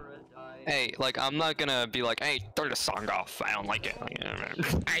it. Hey, like, I'm not gonna be like, hey, turn the song off. I don't like it.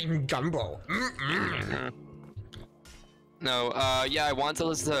 I'm Gumbo. No, yeah, I want to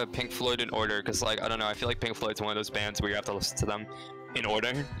listen to Pink Floyd in order, because, like, I don't know, I feel like Pink Floyd's one of those bands where you have to listen to them in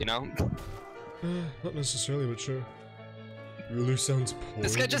order, you know? Not necessarily, but sure. Ruler sounds poor.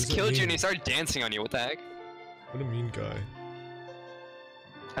 This guy What just does that killed you and mean? he started dancing on you, what the heck? What a mean guy.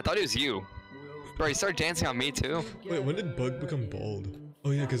 I thought it was you. Bro, he started dancing on me, too. Wait, when did Bug become bald? Oh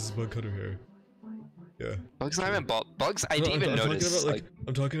yeah, because Bug cut her hair. Yeah. Bug's not even bald. Bugs, I No, didn't even notice.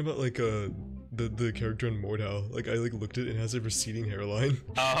 I'm talking about like the character in Mordhau. Like I like looked at it and it has a receding hairline.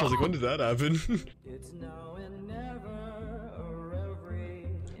 I was like, when did that happen?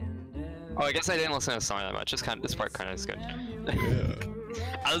 Oh, I guess I didn't listen to the song that much. This part kind of is good. Yeah.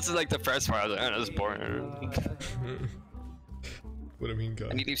 I listened to like the first part. I was like, oh, this is boring. What a mean guy.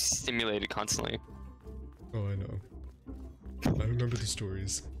 I need to be stimulated constantly. Oh, I know. I remember the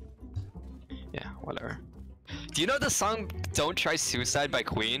stories. Yeah, whatever. Do you know the song "Don't Try Suicide" by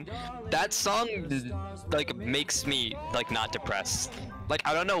Queen? That song like makes me like not depressed. Like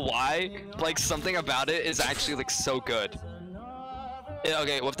I don't know why. Like something about it is actually like so good.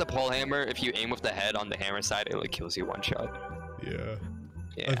 Okay, with the pole hammer, if you aim with the head on the hammer side, it like kills you one shot. Yeah.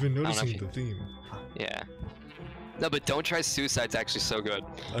 Yeah. I've been I don't know noticing if you- the theme. Yeah. No, but "Don't Try Suicide's actually so good.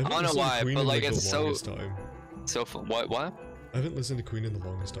 I I don't know why, but like it's so time. so fun. What? I haven't listened to Queen in the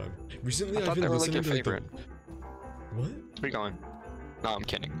longest time. Recently, I I've thought been they were like listening your to like, favorite. What? Where are you going? No, I'm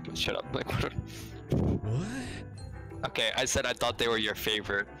kidding. Shut up. Like what? What? Okay, I said I thought they were your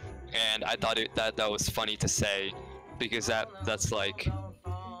favorite, and I thought that was funny to say, because that's like,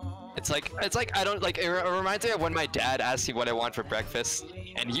 it's like I don't like. It reminds me of when my dad asked me what I want for breakfast,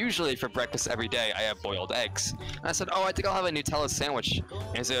 and usually for breakfast every day I have boiled eggs. And I said, oh, I think I'll have a Nutella sandwich.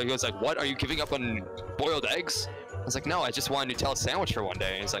 And so he goes like, what? Are you giving up on boiled eggs? I was like, no, I just want a Nutella sandwich for one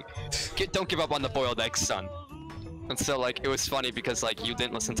day. And he's like, don't give up on the boiled eggs, son. And so like it was funny because like you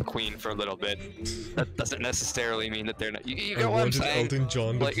didn't listen to Queen for a little bit. That doesn't necessarily mean that they're not. You I get what I'm wanted saying? Elton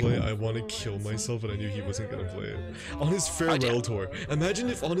John to Like- play I Want to Kill Myself, and I knew he wasn't gonna play it. On his farewell tour. Imagine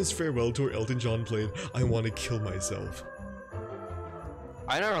if on his farewell tour Elton John played I Want to Kill Myself.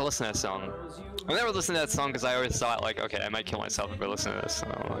 I never listened to that song. I never listened to that song because I always thought like, okay, I might kill myself if I listen to this. So,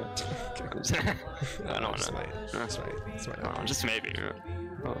 I don't know. That's right. Just maybe.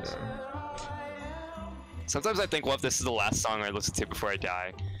 Sometimes I think, what if this is the last song I listen to before I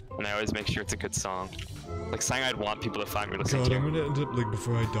die? And I always make sure it's a good song. Like something I'd want people to find me listening God, to. I'm gonna end up like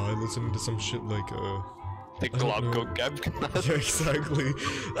before I die listening to some shit like The I don't know. Globgo Gab. Yeah, exactly.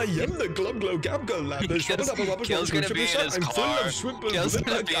 I am the Globgo Gabgo lad. Kale's gonna be in his car. Kale's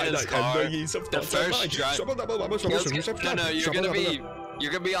gonna be in his car. The first drive. No, you're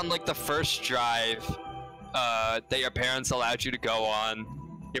gonna be on like the first drive that your parents allowed you to go on.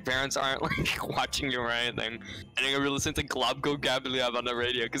 Your parents aren't like watching you or anything, and you're gonna be listening to Globgo Gabliab on the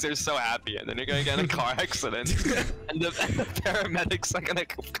radio because they're so happy, and then you're gonna get in a car accident, and the paramedics are gonna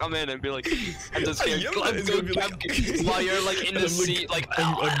come in and be like, and just hear Globgo Gab while you're like in the seat, like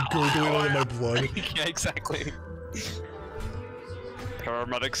I'm gurgling all my blood. Yeah, exactly.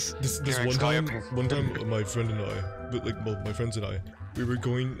 Paramedics. This one time, my friend and I, my friends and I, we were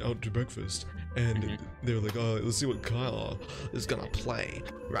going out to breakfast, and they were like, let's see what Kyle is gonna play,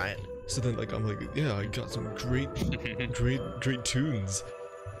 right? So then, like, I'm like, yeah, I got some great tunes.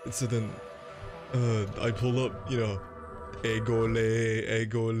 And so then, I pull up, you know, egole,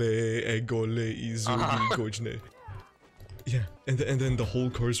 izumi gojne. Yeah, and then the whole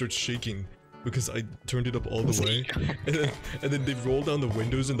car starts shaking because I turned it up all the way, and then they roll down the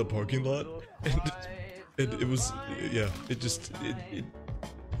windows in the parking lot, and it was, yeah,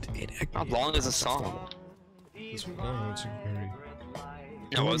 How long is the song? This one, I don't know, it's very...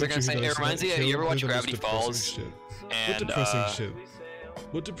 No, what was I gonna say? It reminds me of, you ever watch Gravity Falls? What depressing shit?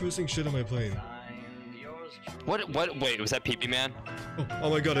 What depressing shit am I playing? Wait, was that PP Man? Oh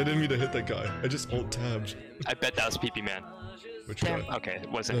my god, I didn't mean to hit that guy. I just alt-tabbed. I bet that was PP Man. Which Damn. guy? Okay, it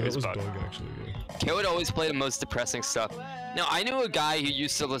wasn't. No, It that was was Bug. Bug, actually, yeah. Kid would always play the most depressing stuff. Now, I knew a guy who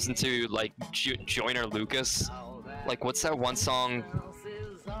used to listen to, like, Joyner Lucas. Like, what's that one song?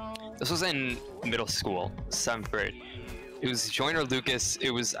 This was in middle school, 7th grade. It was Joyner Lucas.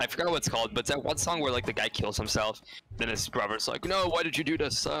 It was, I forgot what it's called, but it's that one song where, like, the guy kills himself. Then his brother's like, no, why did you do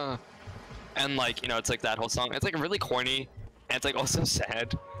this? And, like, you know, it's like that whole song. It's, like, really corny. And it's, like, also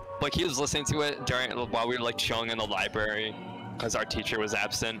sad. Like, he was listening to it while we were, like, chilling in the library. Because our teacher was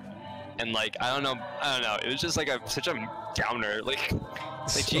absent, and like I don't know, it was just like such a downer, like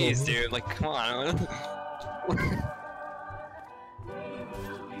jeez, dude, like come on.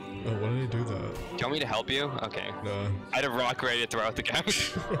 Oh, why did I do that? Do you want me to help you? Okay. Nah. I had a rock ready to throw out the guy.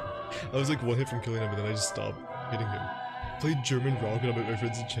 I was like one hit from killing him, and then I just stopped hitting him. Played German rock, and I'm at my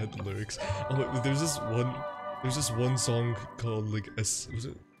friends and chant the lyrics. Oh my, there's this one song called like was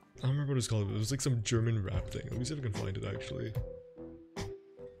it? I don't remember what it's called. It was like some German rap thing. Let me see if I can find it actually.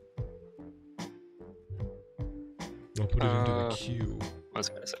 I'll put it into the queue. What was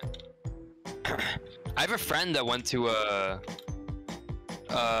I gonna say? I have a friend that went to a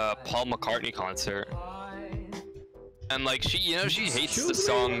Paul McCartney concert, and like she hates the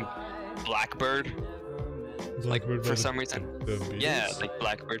song Blackbird. Like for some reason. Yeah, like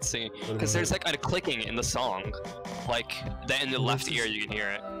Blackbird singing. Because there's like a clicking in the song. Like then in the left ear you can hear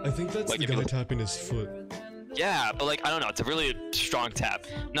it. I think that's like, the guy tapping his foot. Yeah, but like I don't know, it's a really strong tap.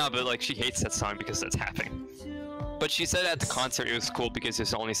 No, but like she hates that song because it's tapping. But she said at the concert it was cool because it's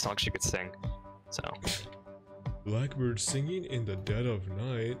the only song she could sing. So Blackbird singing in the dead of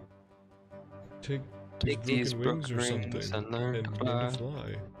night. Take these broken wings or rings something and learn to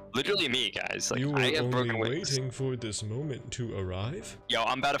fly. Literally me, guys. Like You were I have only broken wings. waiting for this moment to arrive. Yo,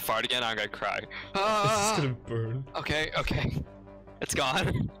 I'm about to fart again. I'm gonna cry. It's gonna burn. Okay, it's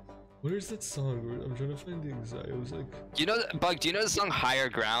gone. Where's that song? I'm trying to find the exact. It was like. You know, Bug, do you know the song Higher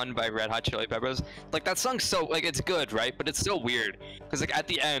Ground by Red Hot Chili Peppers? Like, that song's so, like, it's good, right? But it's so weird. Because, like, at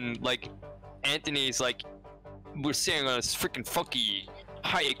the end, like, Anthony's like, we're sitting on this freaking funky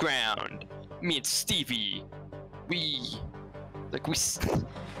higher ground. Me and Stevie, we're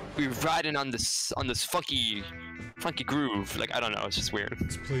riding on this funky groove. Like, I don't know, it's just weird.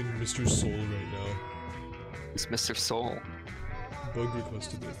 It's playing Mr. Soul right now. It's Mr. Soul. Bug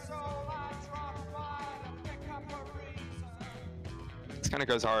requested it. This kind of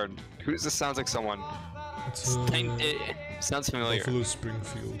goes hard. Who's this? Sounds like someone. It's It sounds familiar. Buffalo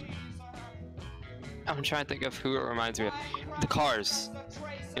Springfield. I'm trying to think of who it reminds me of. The Cars.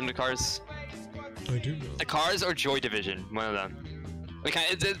 In the Cars. I do know. The Cars or Joy Division, one of them. Like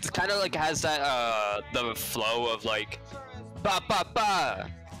it's kind of like has that the flow of like ba ba ba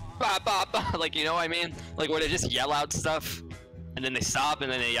ba ba ba, like you know what I mean? Like where they just yell out stuff and then they stop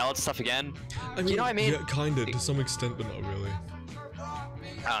and then they yell out stuff again. I mean, you know what I mean? Yeah, kinda to some extent, but not really.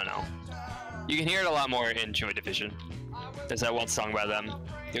 I don't know. You can hear it a lot more in Joy Division. There's that one song by them.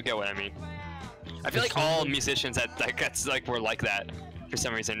 You'll get what I mean. I feel like all musicians were like that for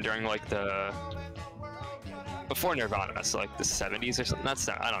some reason during like the before Nirvana, so like the 70s or something. That's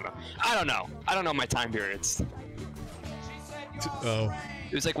not, I don't know my time periods. Oh.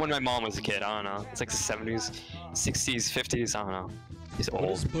 It was like when my mom was a kid. I don't know. It's like the 70s, 60s, 50s. I don't know. He's What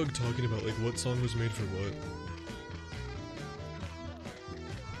is old. Bug talking about? Like, what song was made for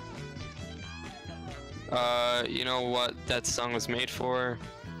what? You know what that song was made for?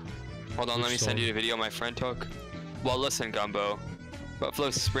 Hold on, Which let me send you song? the video my friend took. Well, listen, Gumbo. Buffalo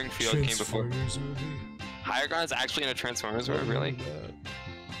Springfield came before. Transformers movie? Higher Ground's actually in a Transformers movie, Oh, really?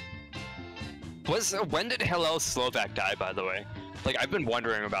 that. When did Hillel Slovak die, by the way? Like, I've been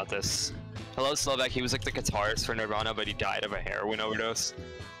wondering about this. Hillel Slovak, he was like the guitarist for Nirvana, but he died of a heroin overdose.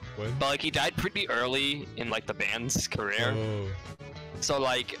 When? But like, he died pretty early in like the band's career. Oh. So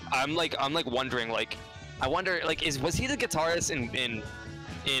like, I'm wondering, like, I wonder, like, was he the guitarist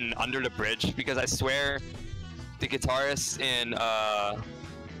in Under the Bridge? Because I swear, the guitarist in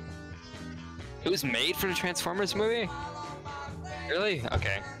it was made for the Transformers movie. Really?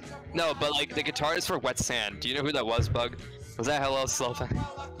 Okay. No, but like the guitarist for Wet Sand. Do you know who that was, Bug? Was that Hillel Slovak?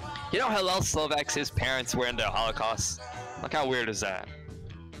 You know, Hillel Slovak's his parents were in the Holocaust. Like, how weird is that?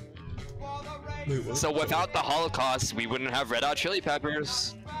 Wait, what? So without the Holocaust, we wouldn't have Red Hot Chili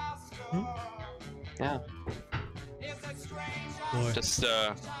Peppers. Hmm? Yeah. Why? Just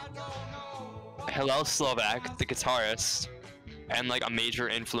Hillel Slovak, the guitarist, and like a major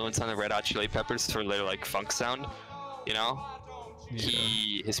influence on the Red Hot Chili Peppers for their like funk sound, you know?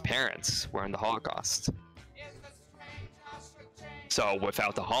 Yeah. His parents were in the Holocaust. So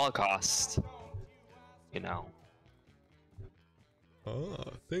without the Holocaust, you know.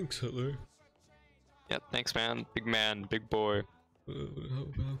 Ah, thanks, Hitler. Yep, thanks man, big boy.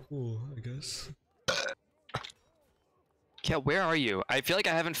 How cool, I guess. Yeah, where are you? I feel like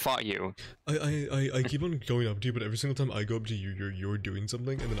I haven't fought you. I keep on going up to you, but every single time I go up to you, you're doing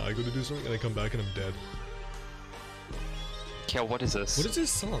something, and then I go to do something, and I come back and I'm dead. Yeah, what is this? What is this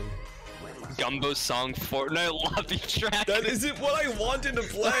song? Gumbo's song Fortnite lobby track. That isn't what I wanted to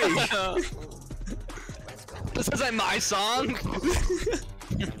play! This isn't my song.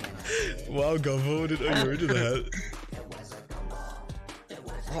 Wow, Gumbo, did I heard of that?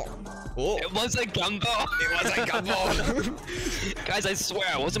 Oh. It was a Gumbo. It was a Gumbo. Guys, I swear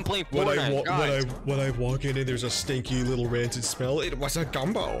I wasn't playing Fortnite. When I walk in and there's a stinky little rancid smell, it was a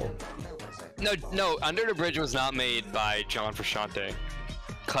Gumbo. No, Under the Bridge was not made by John Frusciante.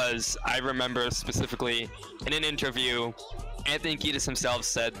 Cause I remember specifically in an interview, Anthony Kiedis himself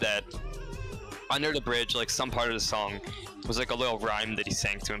said that Under the Bridge, like some part of the song, was like a little rhyme that he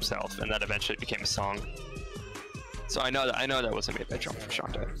sang to himself, and that eventually became a song. So I know that wasn't made by John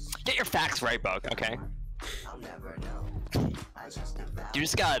Frusciante. Get your facts right, Bug. Okay. You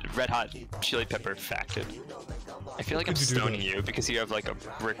just got Red Hot Chili Pepper facted. I feel like I'm stoning you because you have like a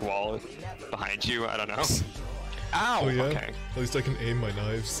brick wall behind you. I don't know. Ow! Oh yeah? Okay. At least I can aim my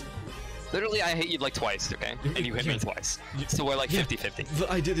knives. Literally, I hit you like twice, okay? And you hit me twice. So we're like 50-50. But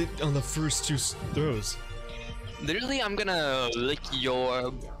I did it on the first two throws. Literally, I'm gonna lick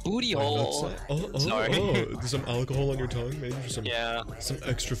your booty hole. Sorry. There's some alcohol on your tongue, maybe for some some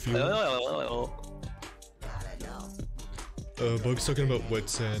extra fuel. Bug's talking about wet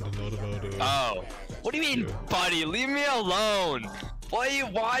sand and not about Oh, what do you mean, buddy? Leave me alone. Why you?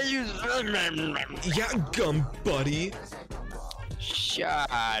 Yeah, gum, buddy. Shut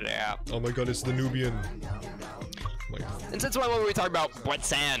up. Oh my god, it's the Nubian. And since when were we talking about wet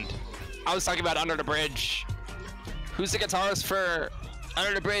sand? I was talking about Under the Bridge. Who's the guitarist for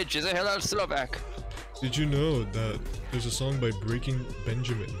Under the Bridge? Is it Hillel Slovak? Did you know that there's a song by Breaking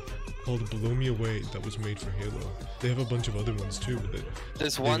Benjamin called Blow Me Away that was made for Halo? They have a bunch of other ones too, but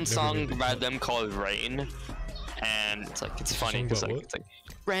there's one song by them called Rain, and it's funny because it's like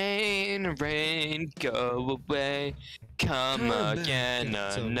rain, rain, go away, come again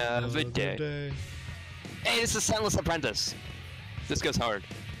another day. Hey, this is Senseless Apprentice. This goes hard.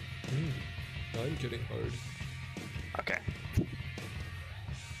 I'm getting hard. Okay.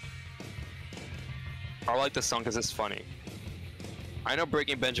 I like this song because it's funny. I know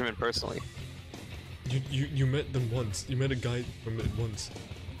Breaking Benjamin personally. You met them once. You met a guy from it once.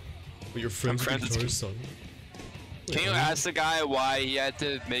 But you're friends with the guitarist's son. Can you ask the guy why he had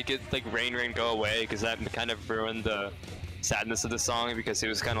to make it like rain, rain, go away? Because that kind of ruined the sadness of the song because he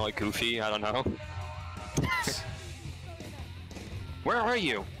was kind of like goofy. I don't know. Where are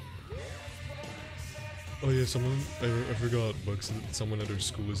you? Oh yeah, someone I forgot. Bugs. Someone at our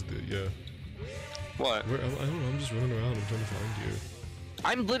school is the What? I don't know. I'm just running around. I'm trying to find you.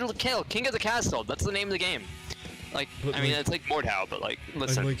 I'm literally King of the Castle. That's the name of the game. Like, but, I mean, it's like Mordhau, but like,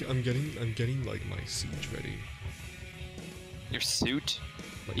 listen. I'm getting like my siege ready. Your suit?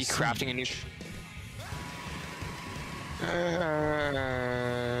 Are you crafting a new?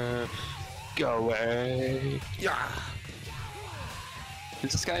 Go away. Yeah.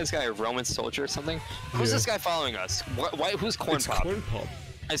 Who's this guy? This guy a Roman soldier or something? Who's this guy following us? Who's Corn It's Pop? Corn Pop.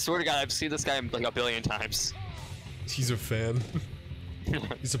 I swear to God, I've seen this guy like a billion times. He's a fan.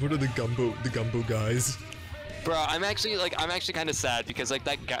 He's a part of the gumbo guys. Bro, I'm actually kind of sad because like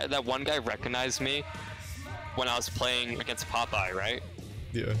that one guy recognized me when I was playing against Popeye, right?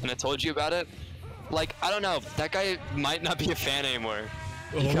 Yeah. And I told you about it. Like, I don't know, that guy might not be a fan anymore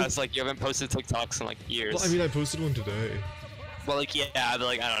because like you haven't posted TikToks in like years. Well, I mean, I posted one today. Well, like yeah, but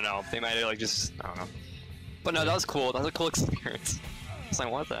like I don't know, they might have like just I don't know. But no, that was cool. That was a cool experience. It's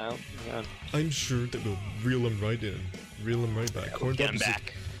like what the hell? Oh, I'm sure that we'll reel him right in, reel him right back. Corn get Pop him is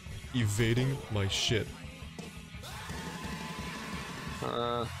back. evading my shit.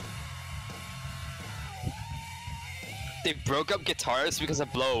 They broke up guitarists because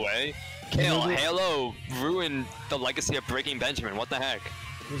of Blow Away. Kale, Halo ruined the legacy of Breaking Benjamin. What the heck?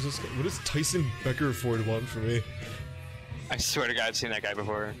 What is this guy? What does Tyson Beckerford want from me? I swear to God, I've seen that guy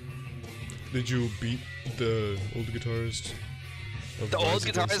before. Did you beat the old guitarist? The old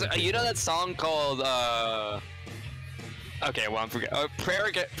guitarist? You know that song called, okay, well, I'm forgetting. Prayer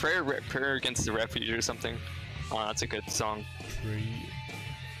Against the Refuge or something. Oh, that's a good song.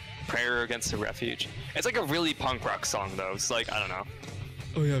 Prayer Against the Refuge. It's like a really punk rock song, though. It's like, I don't know.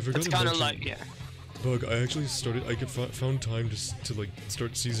 Oh yeah, I forgot It's to kind of mention, like, yeah. Bug, I actually started, found time to like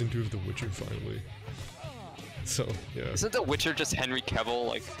start season 2 of The Witcher finally. So, yeah. Isn't The Witcher just Henry Cavill,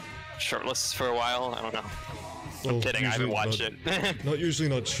 like, shirtless for a while? I don't know. Well, I'm kidding, I haven't watched it. Usually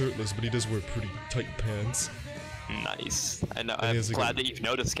not shirtless, but he does wear pretty tight pants. Nice. I know. And I'm glad that you've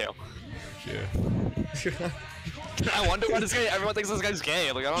noticed, Kale. Yeah. I wonder why everyone thinks this guy's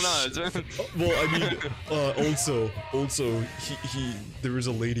gay. Like, I don't know. Well, I mean, also, there was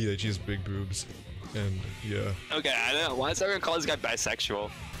a lady that she has big boobs, and yeah. Okay, I don't know. Why is everyone call this guy bisexual?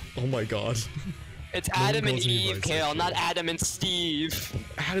 Oh my God. It's No one Adam and calls me Eve, Kale, bisexual. not Adam and Steve.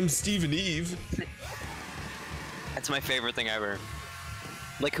 Adam, Steve, and Eve. That's my favorite thing ever.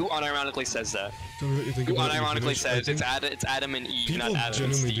 Like, who unironically says that? Tell me what you think Who about unironically Euthanasia. says I think it's Adam and Eve, people not Adam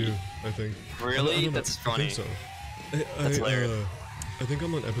and genuinely Steve. do, I think. Really? I don't know. That's funny. I think so. That's hilarious. I think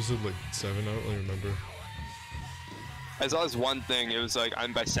I'm on episode like 7. I don't really remember. I saw this one thing. It was like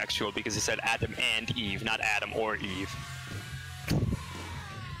I'm bisexual because it said Adam and Eve, not Adam or Eve.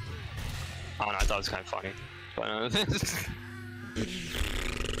 I don't know. I thought it was kind of funny. But,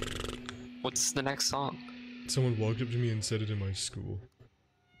 what's the next song? Someone walked up to me and said it in my school.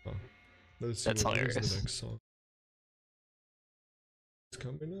 Oh, that's hilarious. What is the next song? It's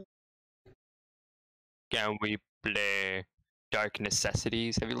coming up. Can we play Dark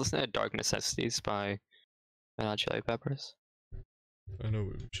Necessities? Have you listened to Dark Necessities by Red Hot Chili Peppers? I know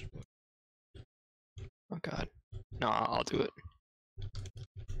what we should play. Oh God. No, I'll do it.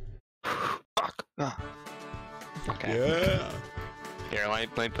 Fuck. Ah. Okay. Yeah. Here,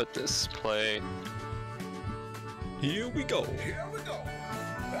 let me put this play. Here we go.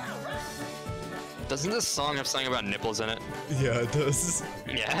 Doesn't this song have something about nipples in it? Yeah, it does.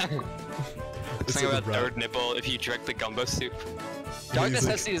 Yeah. It's Something like about a rap. third nipple if you drink the gumbo soup. Dark he's like,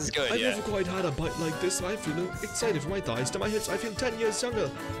 Necessities is good, I've yeah. never quite had a bite like this. I feel excited from my thighs to my hips. I feel 10 years younger.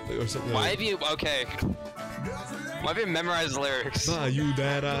 Or something Why like have you, okay. Why have you memorized the lyrics? by you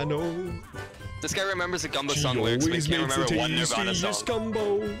that I know. This guy remembers the gumbo She song lyrics, but he always can't makes remember the one Nirvana tastiest song.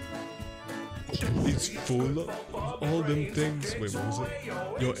 gumbo. It's full of all them things. Wait, what was it?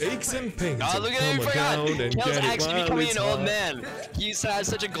 Your aches and pains. Oh, look at him, come forgot! down and Kale's get it actually while becoming it's an old hot. man. He used to have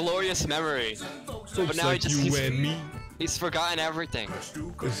such a glorious memory. Folks now he like just- you and me. He's forgotten everything.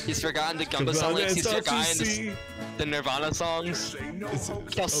 He's forgotten the gumbo Cause song I lyrics, he's start to forgotten see. the Nirvana songs. It's-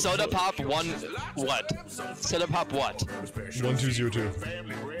 Yo, Soda Pop one what? Soda Pop what? 1202.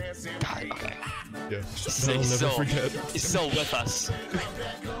 God, okay. Yeah, He's I'll never still, forget. he's still with us.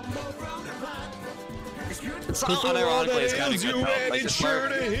 It's not But for all unironically, it's that kind of ails good you though. and Like, it's the sure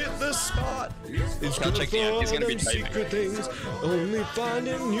part- to hit the spot. It's Go good check for the app, he's all gonna be them typing. secret things. Only found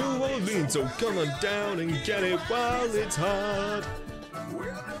in New Orleans. So come on down and get it while it's hot.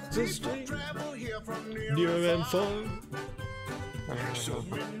 So stay near and far.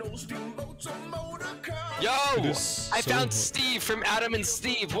 Yo! It is I so found hot. Steve from Adam and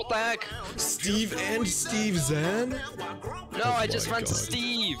Steve. What the heck? Steve and Steve Zan? No, I just my found God.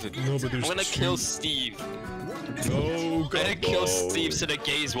 Steve. No, but I'm there's gonna two. kill Steve. No, I'm gonna kill Steve so the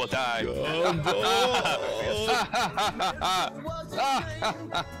gays will die.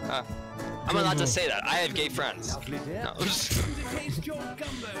 I'm allowed to say that. I have gay friends. No.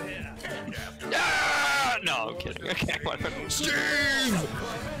 Ah, no, I'm kidding. Okay, whatever. Steve!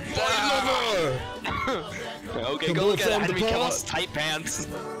 Okay, Come go on look at from the Henry pot. Cavill's tight pants.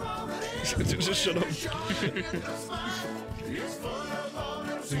 Just shut up.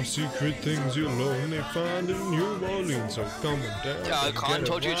 Some secret things you'll only find in New Orleans. So come and dance. Con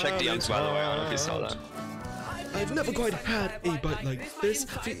told you to check DMs, by the way. I don't know if you saw that. I've never quite had a bite like this.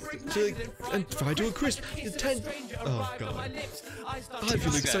 And fried to a crisp. 10. Oh god. I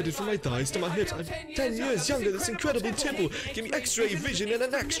feel excited from my thighs to my hips. I'm 10 years younger. This incredible tipple. Give me X-ray vision and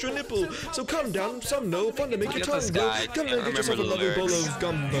an extra nipple. So come down, some know, fun to make your tongue go. Come and get yourself a lovely bowl of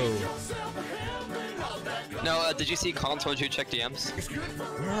gumbo. No, did you see Colin told you to check DMs?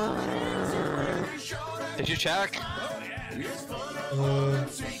 Did you check?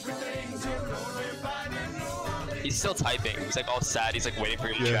 He's still typing. He's like all sad. He's like waiting for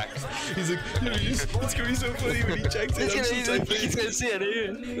you to check. He's like, it's gonna be so funny when he checks it. He's gonna see it.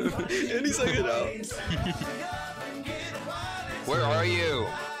 And he's like, no. Where are you?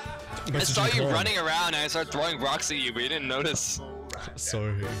 I saw you running around and I started throwing rocks at you, but you didn't notice.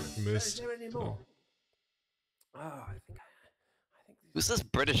 Sorry, missed. Oh. Who's this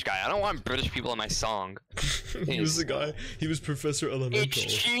British guy? I don't want British people in my song. He was the guy. He was Professor Elemental.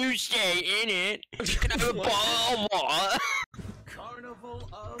 It's Tuesday, innit? Can I have a bottle of water? Carnival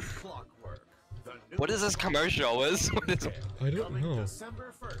of Clockwork. What is this commercial? What is I don't know.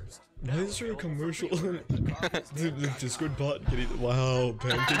 Why is there a commercial? the Discord bot getting. Wow,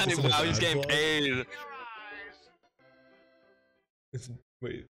 Banter. Wow, he's getting paid.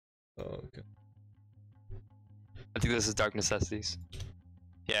 Wait. Oh, okay. I think this is Dark Necessities.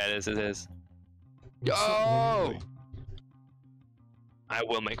 Yeah, it is. It is. What's Yo! I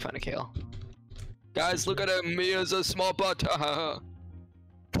will make fun of Kale. Guys, look at him. He is a small butt.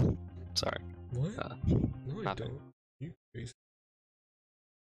 Sorry. What? No, I don't. You crazy.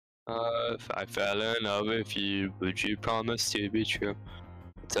 If I fell in love with you, would you promise to be true?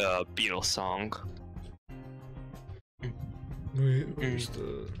 It's a Beatles song. Wait, where's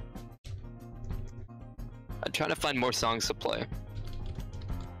the... I'm trying to find more songs to play.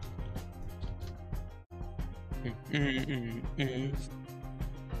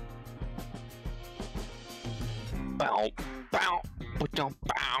 Bow, bow, ba-dum,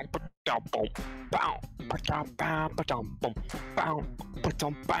 bow, ba-dum, boom, bow, ba-dum, bow, ba-dum, boom, bow,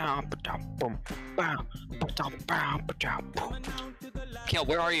 ba-dum, bow, ba-dum, boom, bow, ba-dum, bow, ba-dum, boom. Kale,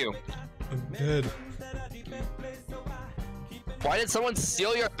 where are you? I'm dead. Why did someone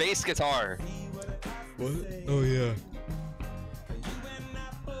steal your bass guitar? What? Oh yeah.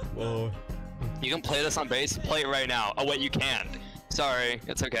 Oh. You can play this on bass? Play it right now. Oh wait, you can't. Sorry,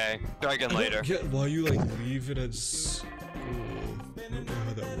 it's okay. Try again later. I don't get why you like leave it at school. I don't know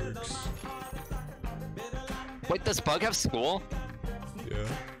how that works. Wait, does Bug have school? Yeah.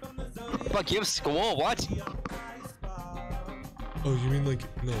 Bug, you have school? What? Oh, you mean like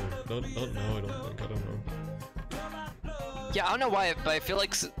no, not now. I don't think. I don't know. Yeah, I don't know why, but I feel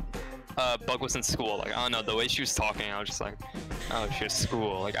like Bug was in school. Like, I don't know, the way she was talking, I was just like, oh, she was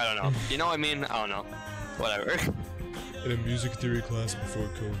school. Like, I don't know. You know what I mean? I don't know. Whatever. In a music theory class before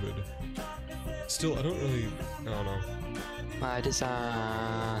COVID. Still, I don't know. My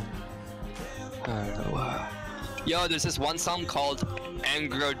design. I don't know why. Yo, there's this one song called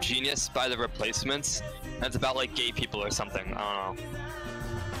Androgynous by The Replacements. And it's about like gay people or something. I don't know.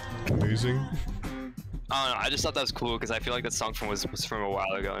 Amazing. I don't know, I just thought that was cool because I feel like that song was from a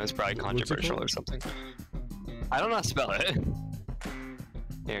while ago and it's probably controversial or something. I don't know how to spell it.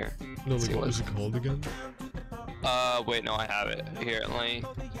 Here. No, like what was it called again? Wait, no, I have it. Here, let me...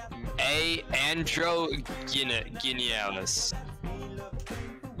 Androgynous.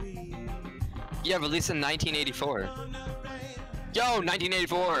 Yeah, released in 1984. Yo,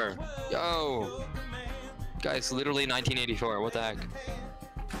 1984! Yo! Guys, literally 1984, what the heck?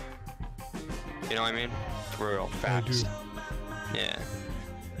 You know what I mean? For real, facts. Yeah.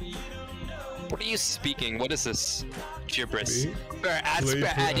 What are you speaking? What is this? Gibberish.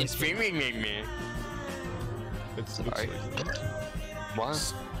 Sorry.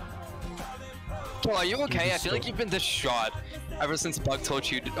 What? Well, are you okay? I feel like you've been distraught ever since Bug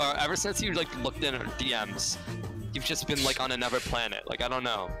told you, or ever since you like looked in her DMs. You've just been like on another planet. Like, I don't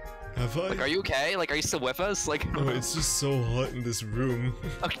know. Have I? Like, are you okay? Like, are you still with us? Like, oh, it's just so hot in this room.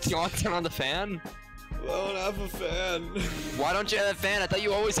 Okay, do you want to turn on the fan? I don't have a fan. Why don't you have a fan? I thought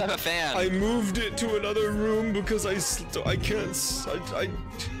you always have a fan. I moved it to another room because I can't.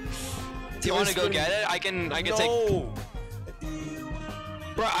 Do you want to go get it? I can no. take.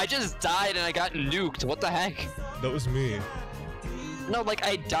 Bro, I just died and I got nuked. What the heck? That was me. No, like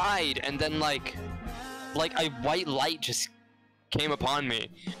I died and then like a white light just came upon me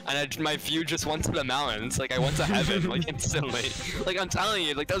and my view just went to the mountains. Like I went to heaven like instantly. Like I'm telling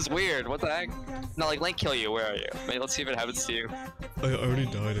you, like that was weird. What the heck? No, like Link kill you. Where are you? Wait, let's see if it happens to you. I already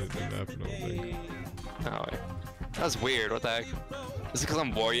died. It didn't happen. I don't think. Oh wait. That's weird. What the heck? Is it because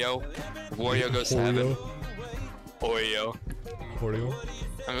I'm Wario? Wario goes to heaven. Oreo. Oreo.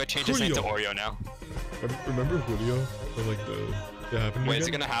 I'm gonna change his name to Oreo now. Remember Julio? Or like the happened Wait, again? is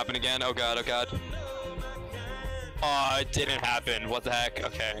it gonna happen again? Oh god, oh god. Oh, it didn't happen. What the heck?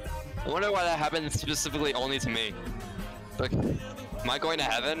 Okay. I wonder why that happened specifically only to me. Like, am I going to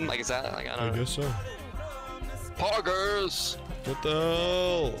heaven? Like, is that like I don't know. I guess so. Poggers! What the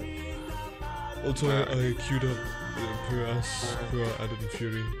hell? Also, I queued up Pura Added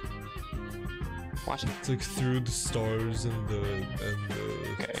Fury. Watch. It's like through the stars and the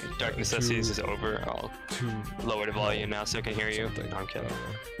Okay, Dark Necessities is over. I'll to lower the volume now so I can hear you. something. No, I'm kidding.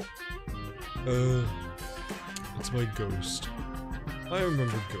 It's my ghost. I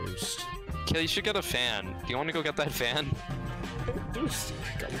remember Ghost. Kill, you should get a fan. Do you want to go get that fan? Thirsty,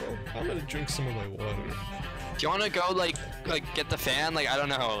 Gumbo. I'm gonna drink some of my water. Do you want to go like get the fan? Like I don't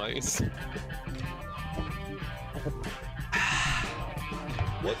know. Like,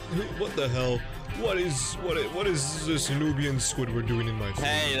 What the hell? What is this Nubian Squidward doing in my food?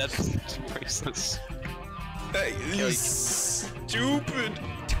 hey, that's racist. Hey, you stupid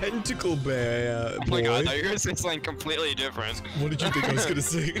tentacle bear Oh my boy. god, no, you're gonna say something completely different. What did you think I was gonna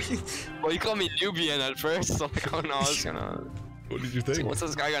say? Well, you called me Nubian at first, so I'm like, oh no, I was gonna. What did you think? What's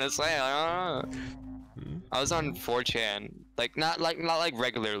this guy gonna say? Like, I don't know. I was on 4chan, like not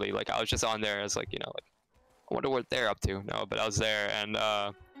regularly. Like I was just on there as like like I wonder what they're up to. No, but I was there and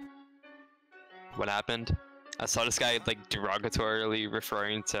what happened? I saw this guy like derogatorily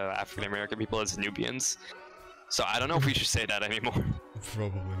referring to African American people as Nubians. So I don't know if we should say that anymore.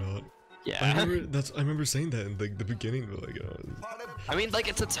 Probably not. Yeah. I remember saying that in like the beginning, but like I mean, like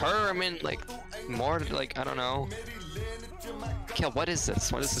it's a term. I mean, like more like I don't know. Kill. What is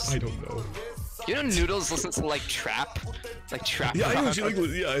this? What is this? I don't know. You know, Noodles listens to like trap. Yeah, I know what you rock. like.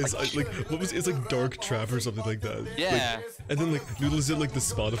 Yeah, it's what was it's like Dark Trap or something like that. Yeah. Like, and then like Noodles did like the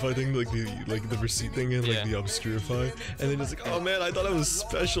Spotify thing, like the receipt thing and like Yeah. the Obscurify, and then it's like, oh man, I thought I was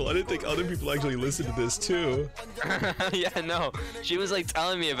special. I didn't think other people actually listened to this too. Yeah, no. She was like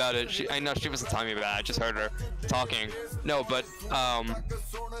telling me about it. I know she wasn't telling me about it. I just heard her talking. No, but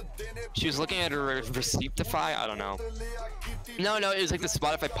she was looking at her Receiptify. I don't know. No, it was like the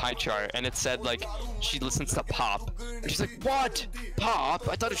Spotify pie chart, and it said like she listens to pop. And she's like, what? Pop?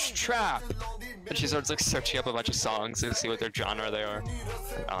 I thought it was trap. And she starts like searching up a bunch of songs to see what their genre they are.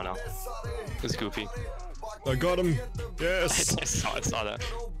 I don't know. It was goofy. I got him. Yes. I saw that.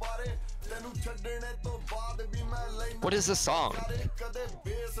 What is this song?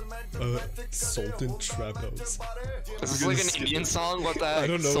 Salted Trap House. Is this like an Indian song? What the heck? I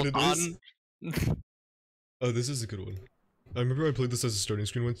don't know what it Sultan? is. Oh, this is a good one. I remember I played this as a starting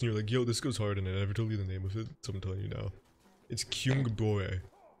screen once, and you're like, "Yo, this goes hard," and I never told you the name of it, so I'm telling you now. It's Kyung Boy.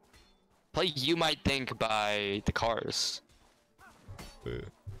 Play You Might Think by The Cars.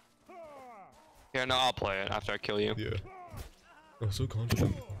 Yeah, no, I'll play it after I kill you. Yeah. Oh, so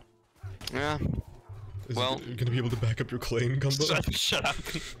confident. Yeah. Is Well- it gonna be able to back up your claim, Gumbo? Shut up.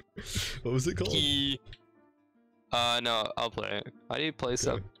 What was it called? No, I'll play it. How do you play Okay.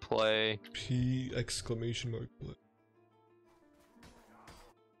 stuff? Play. P exclamation mark play.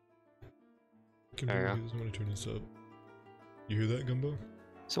 Can There you go. I'm gonna turn this up. You hear that, Gumbo?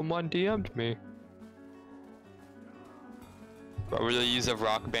 Someone DM'd me. But really use a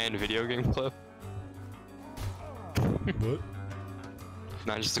Rock Band video game clip? What?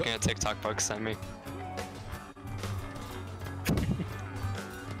 No, just looking at TikTok bugs sent me.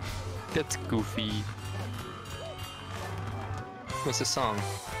 That's goofy. What's this song?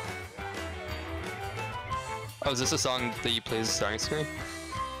 Oh, is this a song that you play as a starting screen?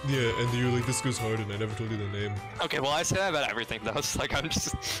 Yeah, and you're like, this goes hard, and I never told you the name. Okay, well I say that about everything though. It's like I'm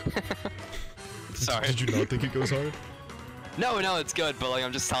just sorry. Did you not think it goes hard? No, it's good, but like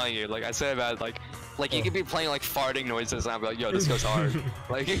I'm just telling you. Like I say about like you Oh. could be playing like farting noises, and I'm like, yo, this goes hard.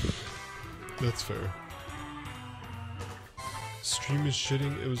 Like That's fair. Stream is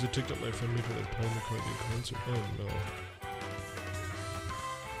shitting. It was a TikTok my friend made for that Paul McCartney concert. Oh no.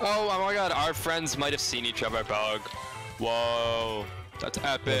 oh my god, our friends might have seen each other, bug. Whoa, that's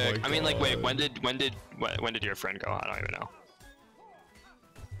epic. my I mean, like, wait, God. when did your friend go? I don't even know.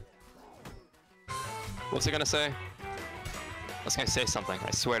 What's it gonna say? I was gonna say something.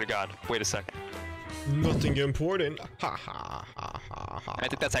 I swear to God. Wait a second. Nothing important. Ha ha ha ha ha. I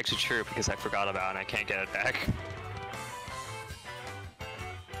think that's actually true because I forgot about it and I can't get it back.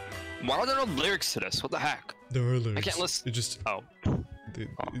 Why are there no lyrics to this? What the heck? There are lyrics. I can't listen. It just. Oh,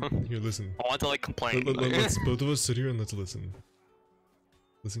 Here, listen. I want to like complain. Let's both of us sit here and let's listen.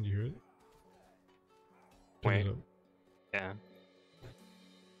 Listen, you hear it? Turn Wait. it up. Yeah.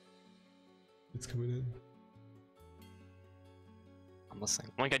 It's coming in.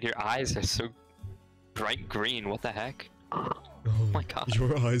 listening. Oh my god, your eyes are so bright green. What the heck? Oh my god.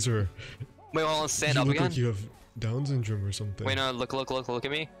 Your eyes are. Wait, hold on, stand You up look again. like you have Down syndrome or something. Wait, no, look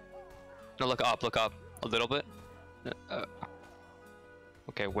at me. No, look up a little bit.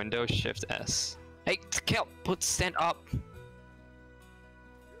 Okay, window shift S. Hey, Kale, stand up.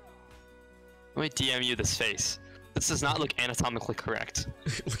 Let me DM you this face. This does not look anatomically correct.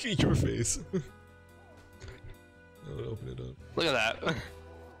 Look at your face. I'll open it up. Look at that.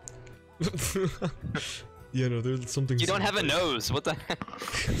 Yeah, no, there's something. You don't have a nose. What the heck?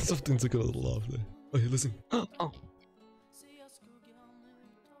 Something's like a little off there. Oh, hey, listen. Oh.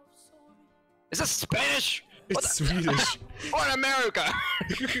 Is this Spanish? It's Swedish. Or in America?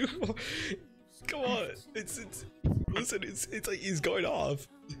 Come on. Listen, it's like he's going off.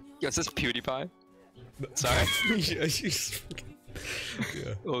 Yo, is this PewDiePie? Sorry?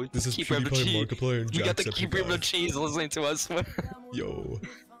 Yeah. Oh, This is keeper of the PewDiePie, cheese. Markiplier, and You got the keeper of the Jacksepticeye. cheese listening to us. Yo.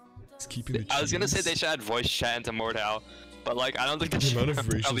 He's keeping the cheese. I was gonna say they should add voice chat into Mordhau, but like I don't think that The should amount of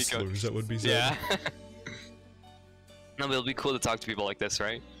racial probably go. slurs that would be said. Yeah. No, but it'll be cool to talk to people like this,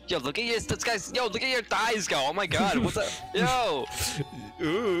 right? Yo, look at this guy's. Yo, look at your thighs go. Oh my god, what's up? Yo.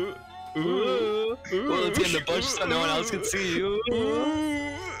 Ooh. Ooh. Well, it's in the bush so no one else can see you.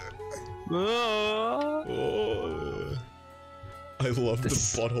 Oh. I love the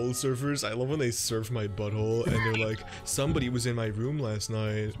butthole surfers. I love when they surf my butthole and they're like, somebody was in my room last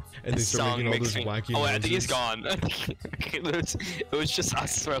night, and they start making all those wacky Oh, noises. I think he's gone. it was just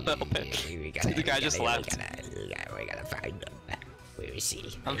us for a little bit. The guy just left. We gotta find him. Where is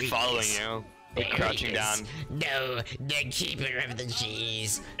he? I'm Where following is- you. There he Crouching is. down. No, the keeper of the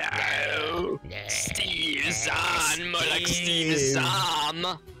cheese. No. No. Steve Zahn, more like Steve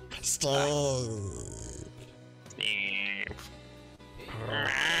Zahn.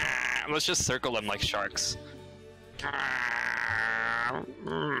 Let's just circle them like sharks.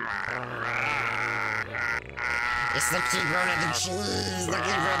 It's the keeper of the cheese. The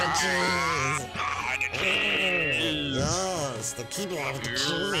keeper of the cheese. Yes, the keeper of the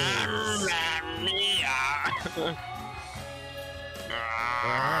cheese.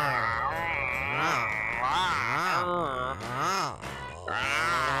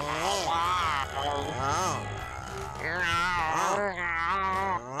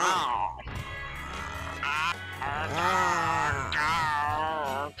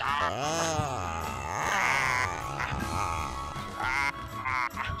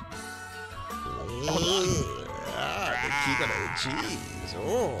 Cheese.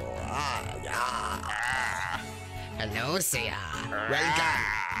 Oh, yeah. Hello, Sia. Welcome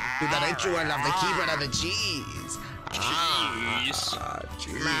to the ritual of the keeper of the cheese. Cheese.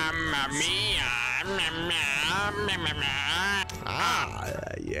 Cheese. Mamma mia.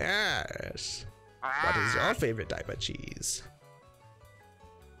 Yes. What is your favorite type of cheese?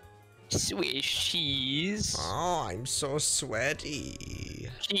 Swiss cheese. Oh, I'm so sweaty.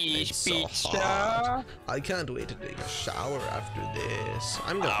 Cheese It's so pizza. hot. I can't wait to take a shower after this.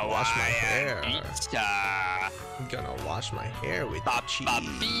 I'm gonna wash my hair. Pizza. I'm gonna wash my hair with the cheese.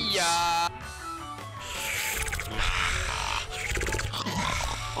 Papilla.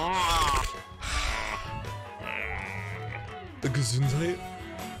 The Gesundheit?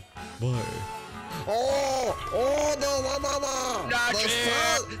 Why? Oh, no. Not The it.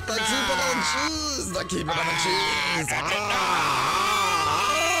 keeper of the cheese. The keeper of the cheese.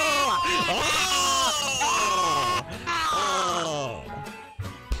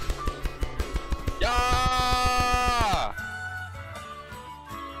 Yeah!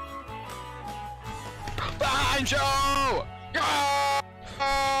 Behind you!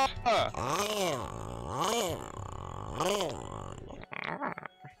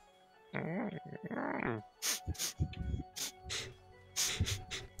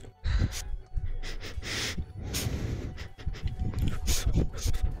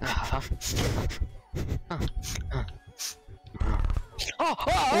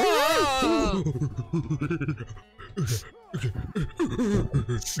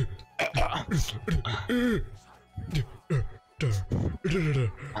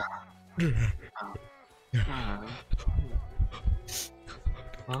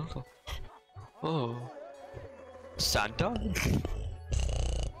 Oh. Santa?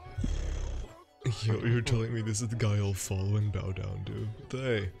 Yo, you're telling me this is the guy I'll follow and bow down to?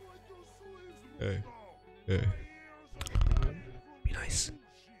 Hey. Be nice.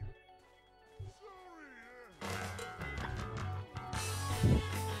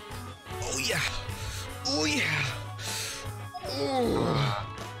 Oh yeah. Oh.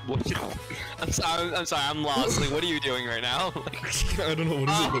 What? I'm sorry, I'm lost. Like, what are you doing right now? Like, I don't know, what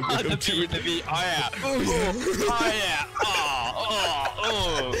does it look like? the beat. Oh yeah. Oh yeah. Oh,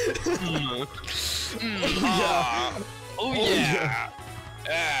 Oh. Yeah. Oh yeah.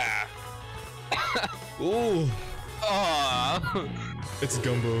 Yeah. Ooh. Oh. It's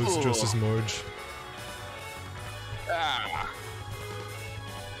Gumbo. It's dressed as Marge. Ah.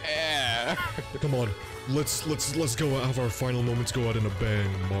 Yeah. Come on. Let's go have our final moments go out in a bang,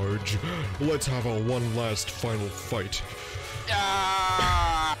 Marge. Let's have a one last final fight.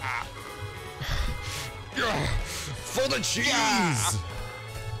 Ah. For the cheese! Yeah.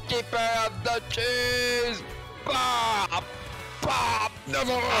 Keep up the cheese! Bob! Bob!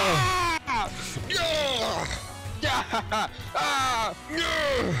 Never! Ah! Yeah! Yeah! Ah!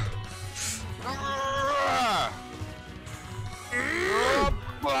 Yeah! Ah!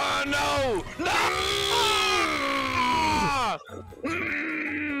 Oh, no! No! Ah!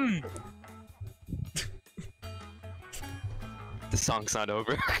 Mm. The song's not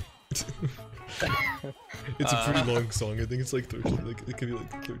over. It's a pretty long song. I think it's like 13. Like it could be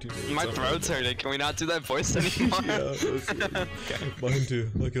like 13 minutes. My throat's hurting. Can we not do that voice anymore? Yeah, Okay. mine too.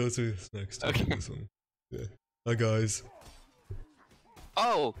 Okay, let's do this next. Okay. This one. Yeah. Hi guys.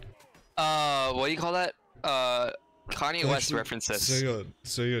 Oh, what do you call that? Kanye West Actually, references.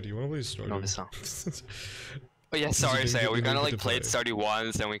 Saya, do you want to play Stardew? No, this song. Oh yeah, sorry, didn't Saya. get- We you kind of didn't like get to played play. Stardew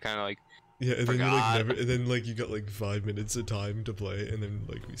once, and we kind of like. Yeah, and then you like Forgot. never, and then like you got like 5 minutes of time to play, and then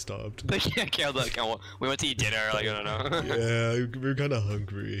like we stopped. Like, yeah, like, oh, we went to eat dinner. Like, I don't know. Yeah, we were kind of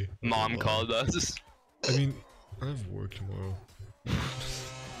hungry. Mom called us. I mean, I have work tomorrow.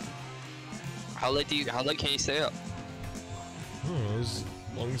 How late can you stay up? I don't know, as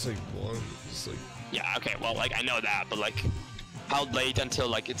long as I want. Just like, Yeah. Okay. Well, like I know that, but like, how late until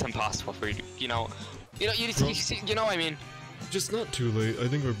like it's impossible for you? You know what I mean. just not too late. I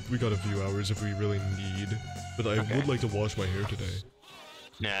think we got a few hours if we really need. But I Okay. would like to wash my hair today.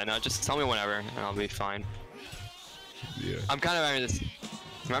 Yeah. No. Just tell me whenever, and I'll be fine. Yeah. I'm kind of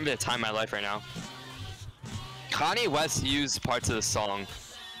remember the time of my life right now. Kanye West used parts of the song.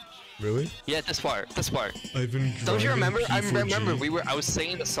 Really? Yeah, this part. I've been. Don't you driving remember? I P4G. remember I was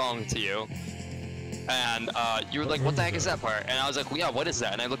singing the song to you, and you were like, "What the heck is that part?" And I was like, well, "Yeah, what is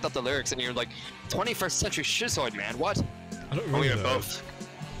that?" And I looked up the lyrics, and you're like, "21st century shizoid, man, what?" I don't Oh, we remember were that. both.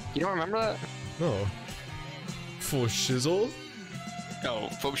 You don't remember that? No. For shizzle? No,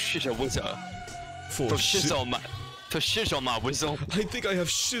 for shizzle wizard. For For shizzle my. For shizzle my wizard. I think I have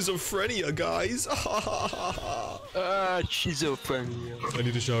schizophrenia, guys. Schizophrenia. I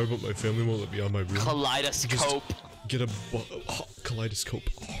need to shower, but my family won't let me out of my room. Kaleidoscope. Get a kaleidoscope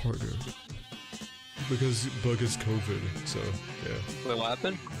harder. Because bug is COVID, so yeah. Wait, what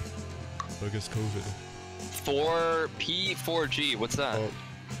happened? Bug is COVID. 4P4G. What's that? Oh,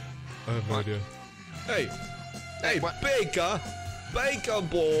 I have no What? idea. Hey, hey, What? Baker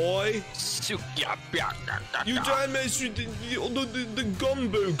boy! You don't mess with the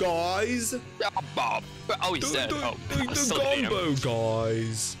gumbo guys. Oh, he's dead. Oh, the still hate him. gumbo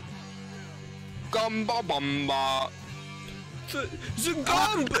guys. Gumbo Bumba. The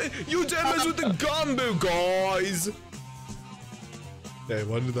gumbo. You don't mess with the gumbo guys. Hey,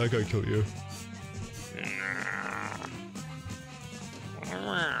 why did that guy kill you?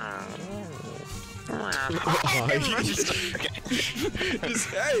 Hi. Just,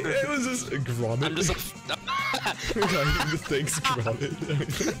 hey, it was just a grommet. I'm just. Thanks, grommet.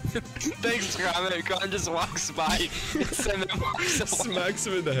 Thanks, Gromit. Gromit just walks by and then walks away. Smacks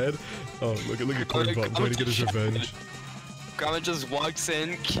him in the head. Oh, look at Corn Pop trying to get his revenge. Gromit just walks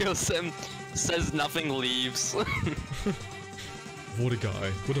in, kills him, says nothing, leaves. What a guy.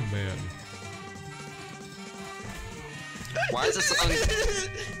 What a man. Why is this song?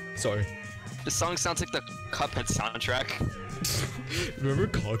 Sorry. The song sounds like the Cuphead soundtrack. Remember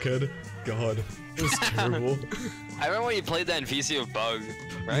Cockhead? God, it was terrible. I remember when you played that in VC of Bug,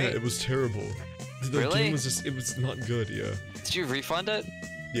 right? Yeah, it was terrible. The Really? game was just, it was not good, yeah. Did you refund it?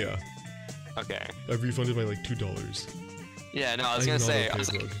 Yeah. Okay. I refunded my like $2. Yeah, no, I was I'm gonna not say, okay, I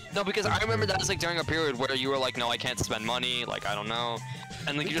was like, Bug. no, because I'm I remember that terrible. was like during a period where you were like, no, I can't spend money, like, I don't know.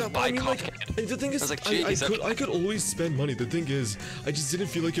 And like, you just buy Cuphead. And the thing is, I was like, I jeez, I could always spend money. The thing is, I just didn't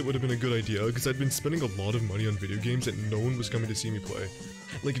feel like it would have been a good idea because I'd been spending a lot of money on video games and no one was coming to see me play.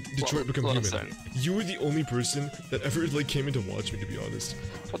 Like Detroit Become Human. listen. You were the only person that ever like came in to watch me, to be honest.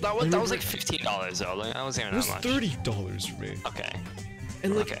 Well, that was like $15 though, like, that wasn't It even was that much. $30 for me. Okay.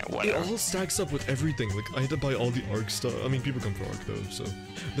 And like, Okay, it whatever. all stacks up with everything. Like, I had to buy all the ARC stuff. I mean, people come for ARC though, so.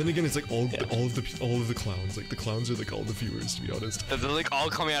 Then again, it's like all of the clowns. Like, the clowns are like all the viewers, to be honest. They're like all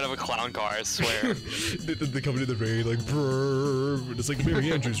coming out of a clown car, I swear. they come into the raid like, brrrr. It's like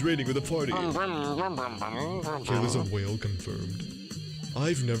Mary Andrews raiding with a party. Okay, there's a whale confirmed.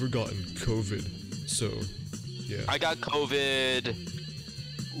 I've never gotten COVID, so yeah. I got COVID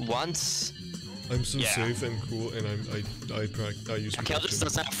once. I'm so Yeah. safe and cool, and I use Kale just protection.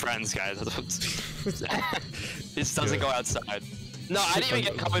 doesn't have friends, guys. He just doesn't Yeah. go outside. No, I didn't even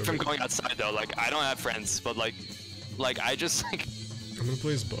get I'm COVID from remember- going outside though. Like I don't have friends, but like I just like I'm gonna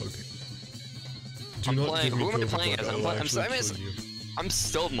play as Bug. Do I'm not playing- give me who am I COVID, playing Bug. as? I I'm will playing- I'm actually sorry, kill you. I'm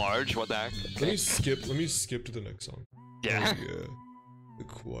still Marge. What the heck? Let me skip to the next song. Yeah. Oh, yeah.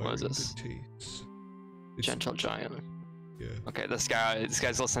 Acquiring What is this? the taste. It's- Gentle Giant. Yeah. Okay, this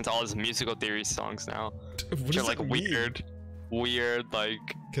guy's listening to all his musical theory songs now, What which does are like that mean? weird, like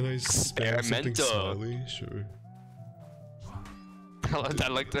Can I spam something experimental. smiley? Sure. I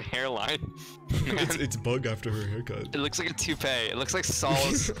like the hairline. It's Bug after her haircut. It looks like a toupee. It looks like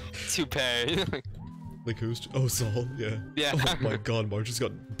Saul's toupee. Like who's? Oh, Saul. Yeah. Yeah. Oh my God, Marge just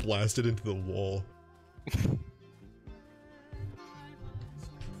got blasted into the wall.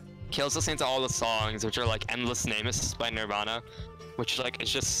 Kale's listening to all the songs, which are like Endless Nameless by Nirvana, which like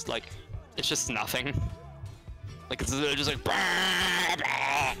it's just nothing. Like it's just like.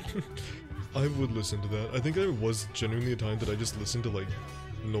 I would listen to that. I think there was genuinely a time that I just listened to like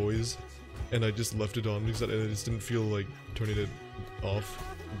noise, and I just left it on because I just didn't feel like turning it off.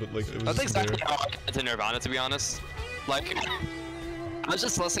 But like it was That's just exactly there. how I got into Nirvana, to be honest. Like, I was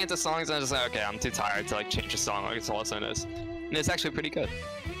just listening to songs and I was just like, okay, I'm too tired to like change a song. Like, so listen to this, and it's actually pretty good.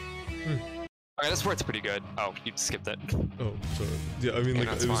 Okay, this part's pretty good. Oh, you skipped it. Oh, sorry. Yeah, I mean Yeah, like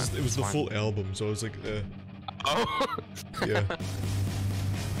no, it's it was fine. it was It's the fine. full album, so I was like, Oh. yeah.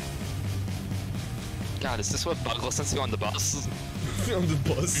 God, is this what Bug listens to on the bus? On the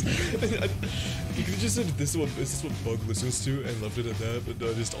bus. You could have just said this is what Bug listens to and left it at that, but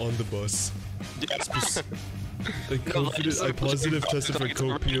no, just on the bus. Like No, like, confident, I positive tested for like,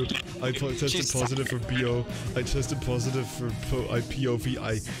 co-PO, tested she's- positive for BO, I tested positive for POV,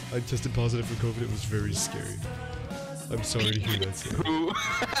 I tested positive for COVID, it was very scary. I'm sorry to hear that. Poo.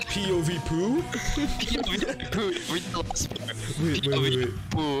 POV poo? Poo. Read the last part. Wait.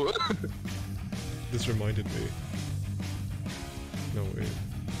 Poo. This reminded me. No, wait.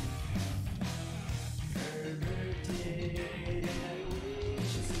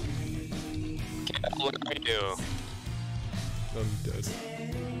 What are you? I'm dead.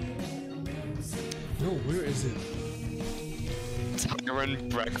 No, where is it? Tyron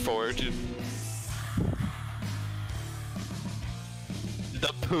Breckford.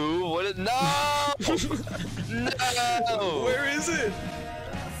 The poo? What is— No! No! Where is it?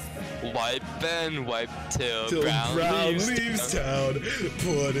 Wipe and wipe till, Till brown, leaves town.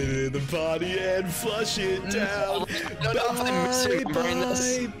 Put it in the body and flush it down. I don't know if I'm misremembering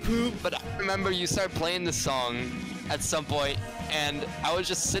this, poop. but I remember you started playing the song at some point, and I was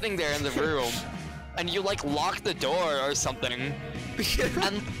just sitting there in the room, and you like locked the door or something, and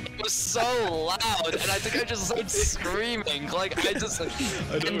it was so loud, and I think I just started screaming. Like I just.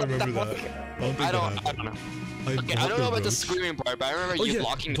 I don't remember that. I don't think I that don't happened. know. I Okay, I bought don't know about the roach. screaming part, but I remember you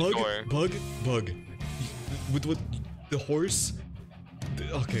locking the door. Bug. With what the horse?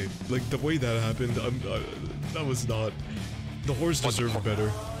 Okay, like the way that happened, that was not. The horse deserved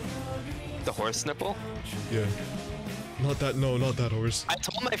better. The horse nipple? Yeah. Not that. No, not that horse. I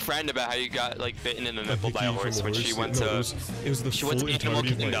told my friend about how you got like bitten in the nipple by a Hickey from horse when she went No, to. it was the She full went to Animal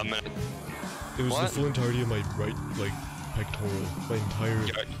entirety of Kingdom. my. And It was What? the full entirety of my right, like pectoral, my entire.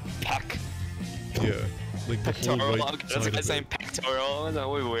 your peck. Yeah, like the whole Pectoral. right Okay, that's side a of guy it. saying pectoral. No,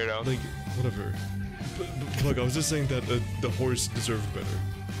 we weirdo. Like whatever. Look, I was just saying that the horse deserved better.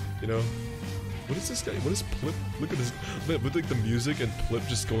 You know. What is this guy? What is Plip? Look at this. With like the music and Plip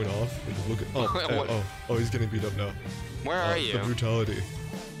just going off. Like, look at. What? Oh, he's getting beat up now. Where are you? The brutality.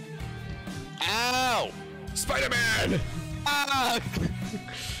 Ow! Spider-Man! Ah!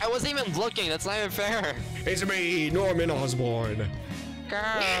 I wasn't even looking. That's not even fair. It's me, Norman Osborn.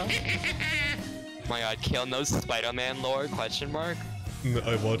 Girl. My God, Kale knows Spider-Man lore? Question mark.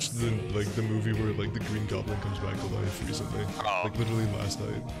 I watched the movie where like the Green Goblin comes back to life recently. Oh. Like literally last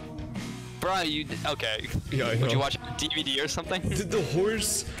night. Bro, you okay? Yeah, I know. Would you watch it on DVD or something? The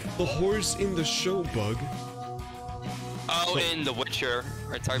horse in the show, Bug. Oh, in The Witcher.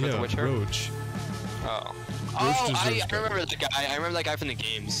 Are you talking about Yeah, The Witcher? Roach. Oh. Roach Oh, I deserves remember that guy. I remember that guy from the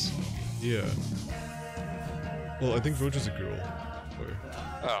games. Yeah. Well, I think Roach is a girl. Or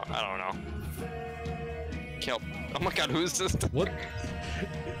Oh, I don't know. Kill. Oh my God, who's this? what?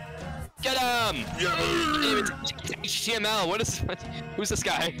 Get him! HTML. What is? Who's this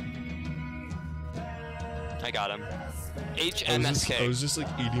guy? I got him. HMSK. I was just like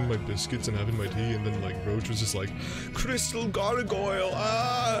eating my biscuits and having my tea, and then like Roach was just like, "Crystal Gargoyle,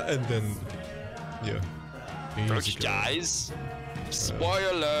 ah!" And then, yeah. He's Roach a girl. dies.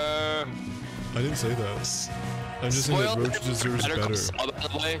 Spoiler. I didn't say that. I'm just saying that Spoiler, Roach deserves Better Call better. Saul, by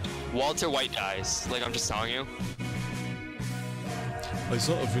the way, Walter White dies. Like, I'm just telling you. I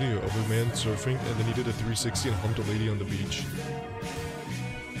saw a video of a man surfing and then he did a 360 and humped a lady on the beach.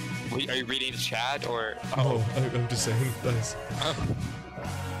 Wait, are you reading the chat or? Oh, I'm just saying that's.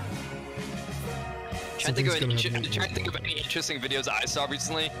 Trying to think of any interesting videos I saw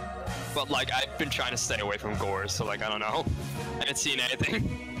recently, but like I've been trying to stay away from gore, so like I don't know. I haven't seen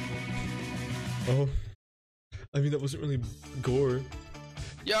anything. Oh, I mean that wasn't really gore.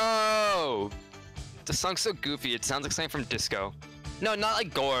 Yo, the song's so goofy. It sounds like something from disco. No, not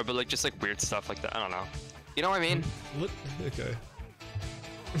like gore, but like just like weird stuff like that. I don't know. You know what I mean? What? Okay.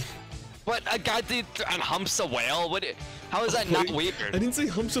 What, a guy did and humps a whale? What? How is that not Wait, weird? I didn't say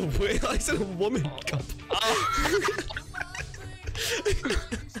humps a whale. I said a woman. God.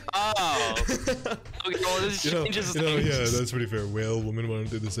 Oh. Okay, well, this changes yeah, things. that's pretty fair. Whale, woman, want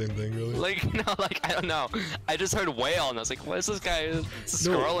to do the same thing, really? Like, no, like, I don't know. I just heard whale, and I was like, what is this guy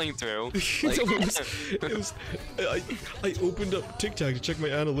scrolling through? Like, I opened up TikTok to check my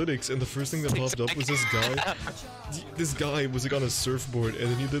analytics, and the first thing that popped up was this guy. This guy was like on a surfboard, and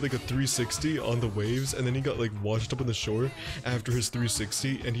then he did like a 360 on the waves, and then he got like washed up on the shore after his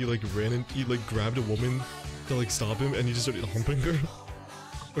 360, and he like ran and he like grabbed a woman to like stop him, and he just started humping her.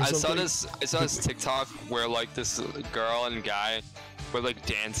 I saw this TikTok where like this girl and guy were like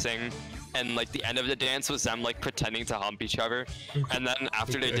dancing, and like the end of the dance was them like pretending to hump each other, and then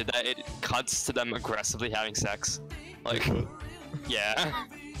after they did that, it cuts to them aggressively having sex. Like, yeah,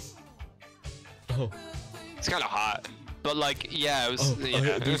 Oh, it's kind of hot, but like, yeah, it was.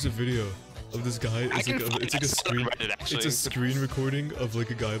 Yeah. there's a video of this guy. It's like a screen. It's a screen recording of like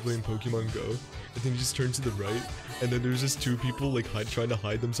a guy playing Pokemon Go, and then he just turns to the right, and then there's just two people like trying to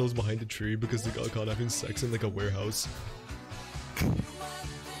hide themselves behind a tree because they got caught having sex in like a warehouse.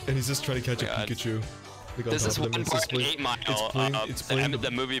 And he's just trying to catch a Pikachu. Like, This is one part in 8 Mile, it's playing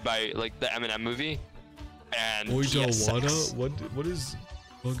the movie by like the Eminem movie, and he has Oidawada? sex. What is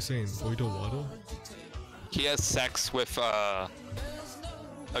Bug saying? Oidawada? He has sex with a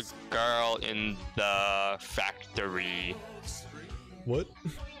girl in the factory. What?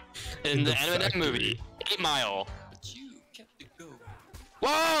 In the Eminem factory. movie, 8 Mile.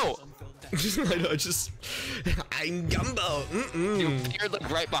 Whoa! I'm Gumbo. You're like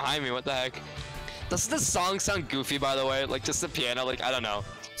right behind me. What the heck? Doesn't this song sound goofy, by the way? Like just the piano, like I don't know.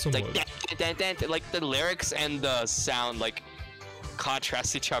 Somewhat. Like like the lyrics and the sound like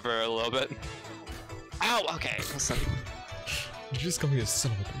contrast each other a little bit. Ow! Okay, listen. You just call me a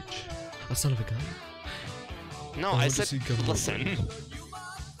son of a bitch. A son of a gun? No, I want to said see Gumbo. listen. You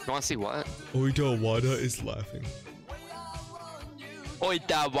want to see what? Oidawada is laughing.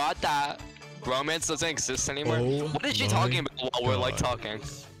 Oidawada. Romance doesn't exist anymore. Oh What is she my talking about while we're like God. talking?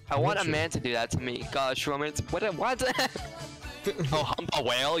 I I'm want not a sure. man to do that to me. Gosh, romance. What? Oh, hump a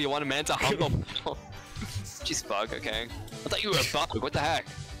whale? You want a man to hump a whale? She's bug. Okay. I thought you were a bug. What the heck?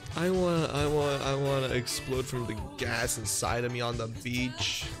 I wanna explode from the gas inside of me on the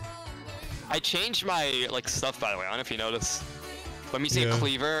beach. I changed my like stuff, by the way. I don't know if you noticed. When you say Yeah.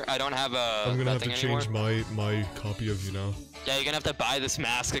 cleaver, I don't have a. I'm gonna have to nothing anymore. change my copy of you now. Yeah, you're gonna have to buy this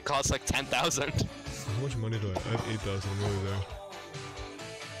mask. It costs like 10,000. How much money do I have? I have 8,000. I'm really there.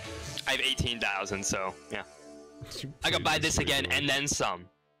 I have 18,000, so yeah. You I could buy paid this way again more. and then some.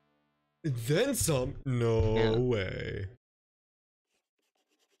 Then some? No Yeah. way.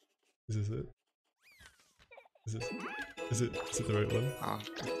 Is this it? Is it the right one? Oh, I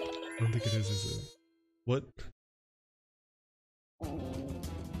don't think it is it? What? What?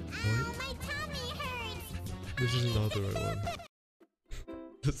 This is not the right one.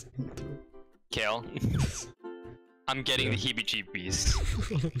 This is not the right Kale. I'm getting the heebie-jeebies.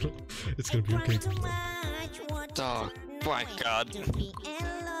 one. It's gonna be okay. Oh my god.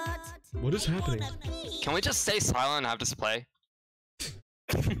 What is happening? Can we just stay silent and have this play?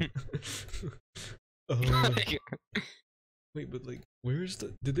 Wait, but like, where's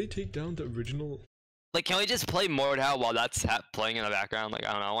the? Did they take down the original? Like, can we just play Mordhau while that's playing in the background? Like,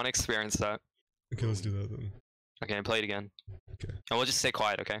 I don't know. I want to experience that. Okay, let's do that then. Okay, play it again. Okay. And we'll just stay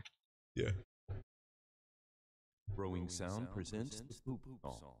quiet, okay? Yeah. Growing Sound presents the Poop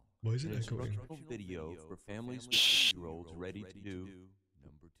Song. Why is it An echoing? instructional video for families with Shh. 8-year-olds ready to do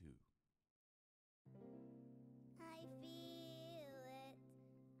number 2.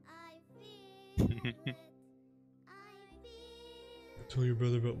 Tell your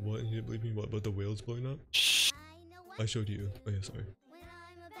brother about what? And he didn't believe me. What about the whales blowing up? Shh. I showed you. Oh yeah, sorry. When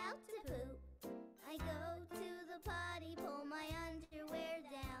I'm about to poop, I go to the potty, pull my underwear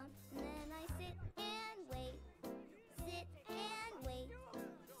down, and then I sit and wait, sit and wait,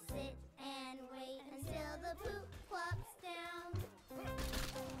 sit and wait until the poop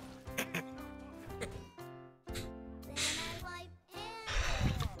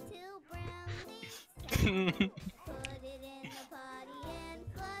Put it in the potty and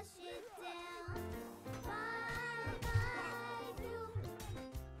flush it down. Bye bye poop.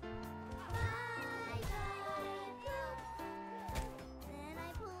 Bye bye poop. Then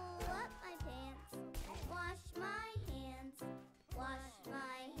I pull up my pants, wash my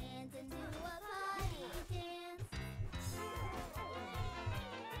hands, and do a potty dance.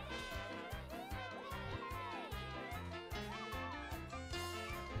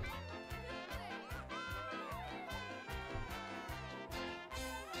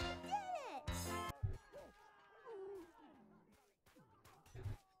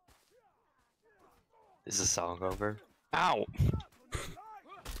 Is the song over? Ow!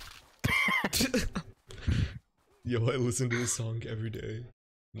 Yo, I listen to this song every day.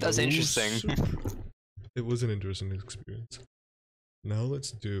 That's interesting. It was an interesting experience. Now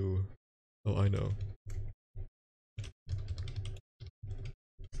let's do. Oh, I know.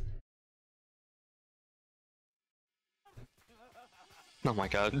 Oh my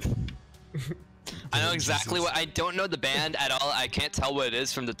god. I know exactly what. I don't know the band at all. I can't tell what it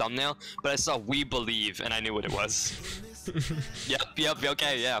is from the thumbnail, but I saw We Believe and I knew what it was. Yep,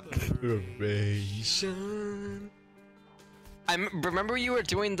 okay, yeah. Reparation. Remember you were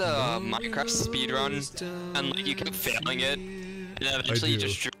doing the Minecraft speedrun and like you kept failing it, and then eventually you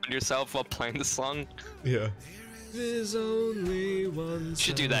just drowned yourself while playing the song? Yeah. There's only one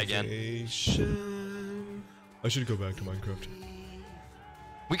Should do that again. salvation. I should go back to Minecraft.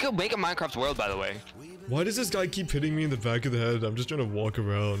 We could make a Minecraft world, by the way. Why does this guy keep hitting me in the back of the head? I'm just trying to walk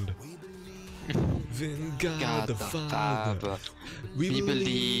around. In God the Father. We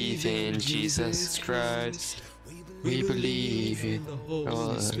believe in Jesus Christ. We believe in the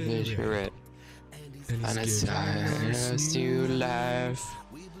Holy Spirit. And it's us to life.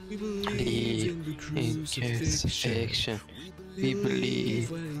 We believe in crucifixion. We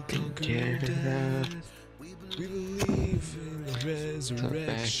believe in death. We believe in the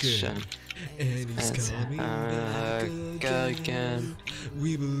resurrection. And he's coming back again.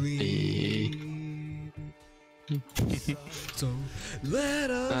 We believe. So let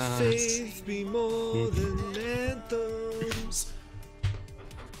our faith be more than anthems.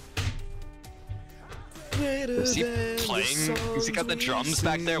 Is he playing? Has he got the drums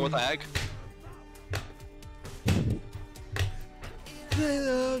back there? What the heck? Let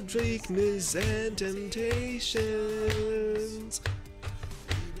our weakness and temptations.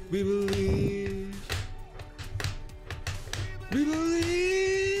 We believe. We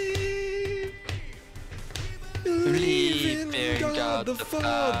believe. Believe in God the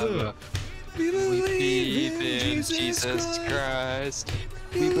Father. We believe in Jesus Christ.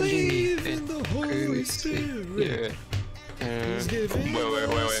 We believe in the Holy Spirit. He's giving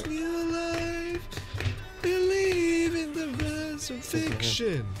us new life. Believe in the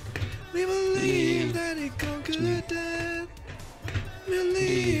resurrection. We believe that he conquered death.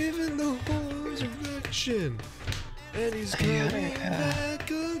 Believe in the resurrection. And he's coming back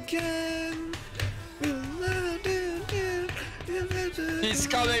again. He's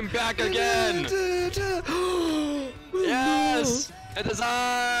coming back again! Yes! It is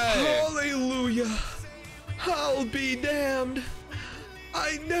I! Hallelujah! I'll be damned!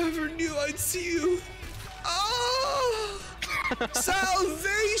 I never knew I'd see you! Oh!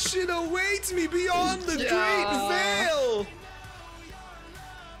 Salvation awaits me beyond the great veil!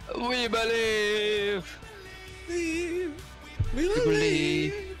 We believe! We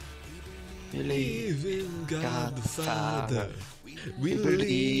believe in God the Father. We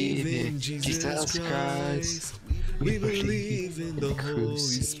believe in Jesus Christ. We believe in the Holy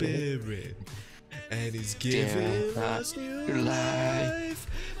Spirit. And he's giving us new life.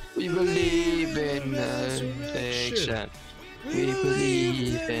 We believe in the resurrection. We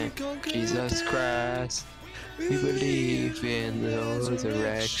believe in Jesus Christ. We believe in the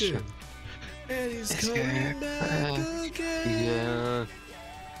resurrection. And he's coming back again. Yeah.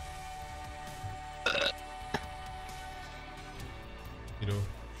 You know,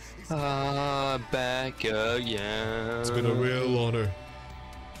 back again. it's been a real honor.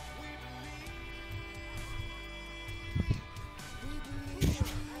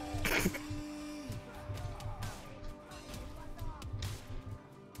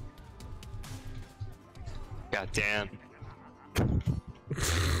 God damn.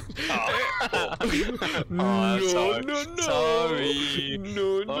 No, sorry. no. Sorry.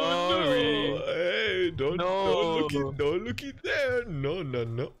 No. Sorry. Hey, don't look it there. No.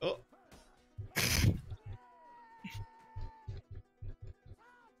 Oh.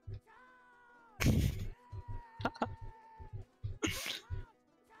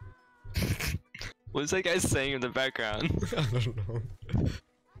 What's that guy saying in the background? I don't know.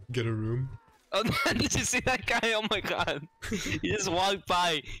 Get a room. Oh, did you see that guy? Oh my god. He just walked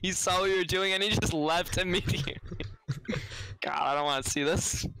by. He saw what you were doing and he just left immediately. God, I don't want to see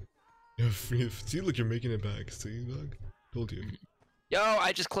this. Yeah, see, look, you're making it back. See, dog? Told you. Yo,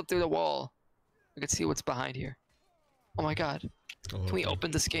 I just clipped through the wall. I can see what's behind here. Oh my god. Oh, Can we okay.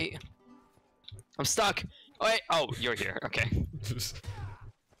 open this gate? I'm stuck. Oh, wait. Oh, you're here. Okay.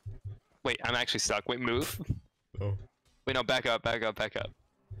 Wait, I'm actually stuck. Wait, move. Oh. Wait, no, back up, back up, back up.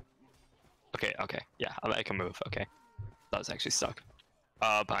 Okay, okay. Yeah, I can move. Okay. That was actually stuck.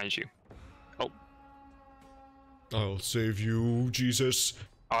 Behind you. Oh. I'll save you, Jesus.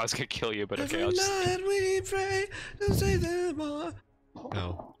 Oh, I was gonna kill you, but okay, Every I'll just... night we pray to save them all.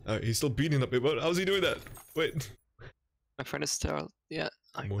 Ow. He's still beating up. Wait, how's he doing that? Wait. My friend is still... Yeah.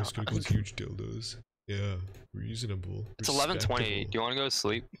 I know. Moist criticals, huge dildos. Yeah, reasonable. It's 11:20. Do you want to go to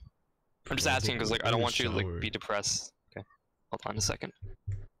sleep? I'm just asking because like I don't want you to like be depressed. Okay. Hold on a second.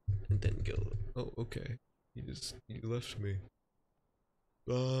 And then go. Oh, okay. He left me.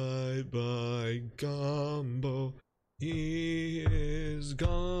 Bye bye, Gumbo. He is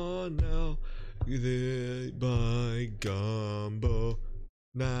gone now. Bye, Gumbo.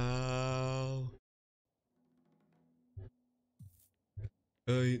 Now.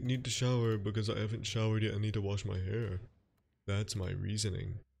 I need to shower because I haven't showered yet. I need to wash my hair. That's my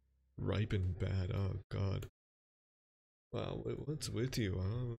reasoning. Ripe and bad. Oh god. Wow, what's with you? I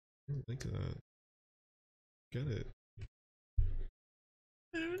don't like that. Get it.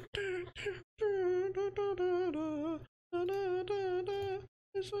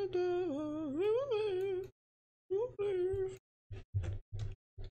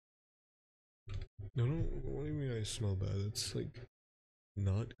 No, what do you mean I smell bad? It's like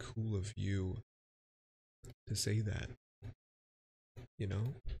not cool of you to say that. You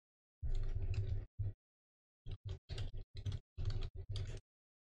know?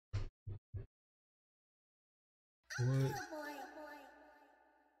 What?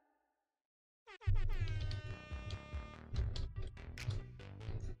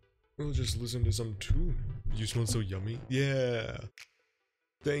 I'll just listen to some tune. You smell so yummy. Yeah.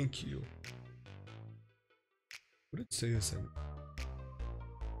 Thank you. What did it say this in?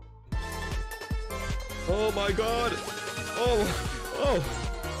 Oh my god! Oh! Oh!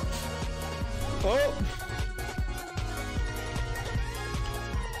 Oh!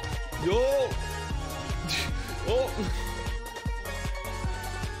 Yo! Oh!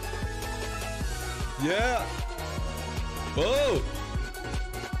 Yeah! Oh!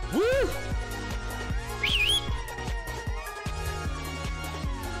 Woo!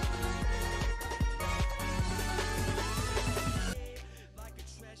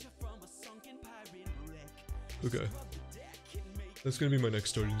 Okay. That's gonna be my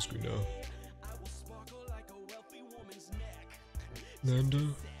next starting screen now.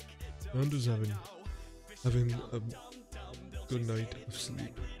 Nando's having a good night of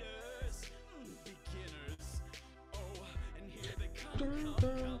sleep.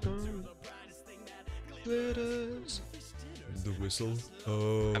 The whistle.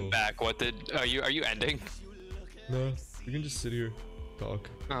 Oh. I'm back. What did... Are you ending? No, you can just sit here, talk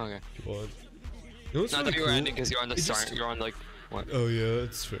Oh, okay. if you want. You know what's Not really that you were cool? ending because you're on the It start. just- You're on like... What? Oh yeah,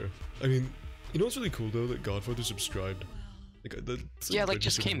 that's fair. I mean, you know what's really cool though? That Godfather subscribed. Like that's Yeah, like registered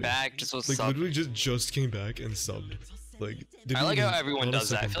just with came me. back. Just was Like sub. literally just came back and subbed. Like I like how even- everyone not a does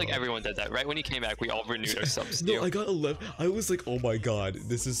that. I second feel like thought. everyone did that. Right when he came back, we all renewed our subs. to No, you. I got 11. I was like, oh my god,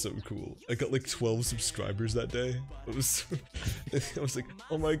 this is so cool. I got like 12 subscribers that day. It was, I was like,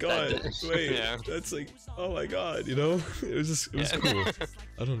 oh my god, day. wait, Yeah. that's like, oh my god, you know? It was just, it was Yeah. cool.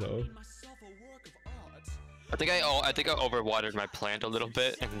 I don't know. I think I overwatered my plant a little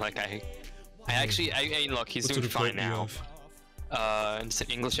bit, and like I actually, I mean, look, he's What doing sort of fine plant do you now. have? It's an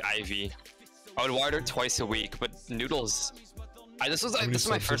English ivy. I would water it twice a week, but noodles. This was many this is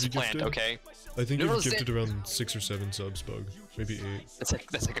my subs have first you plant, gifted? okay? I think Noodles you've gifted around 6 or 7 subs, Bug. Maybe 8. That's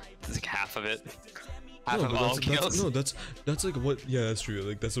like half of it. Half No, of but all kills. that's like what, yeah, that's true.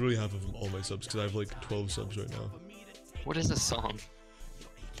 Like, that's literally half of all my subs, because I have like 12 subs right now. What is this song?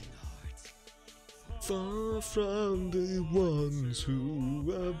 Far from the ones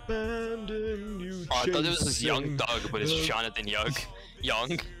who abandon you. Oh, I thought it was this chasing Young Doug, but it's the Jonathan Young.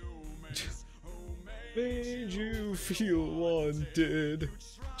 Young. Made you feel wanted.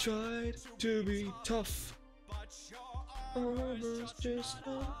 Tried to be tough. Almost just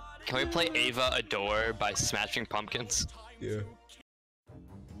Can we play Ava Adore by Smashing Pumpkins? yeah.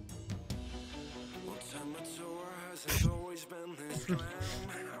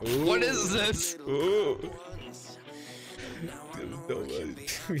 What is this? Oh.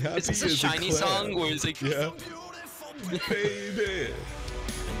 We happy Is this a as Shiny clam. song where it's like, Yeah. Baby.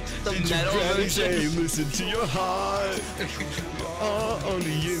 The Did metal your granny say version. listen to your heart? On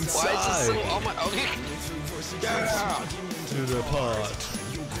the inside. Why is this so? Oh my. Okay. Yeah. To the part.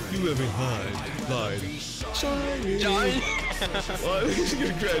 You ever lied. Shiny. Johnny. What?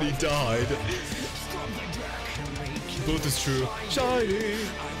 Your granny died. Both is true. Shiny.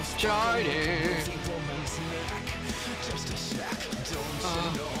 Johnny.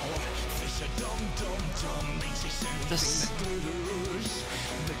 This.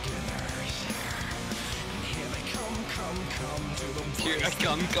 Here I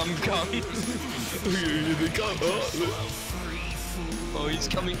come. Here they come. Oh, he's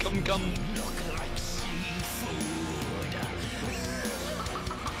coming, come.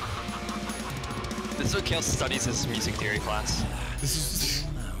 This is what Kale studies his music theory class. This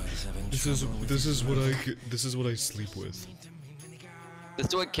is what I sleep with. This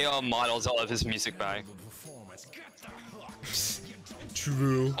is what Kale models all of his music by.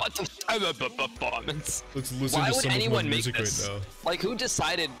 True. What the performance? Let's listen Why to would some anyone of my make music this? right now. Like, who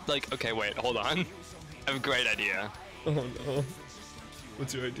decided? Like, okay, wait, hold on. I have a great idea. Oh no.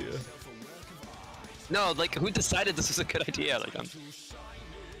 What's your idea? No, like, who decided this was a good idea? Like,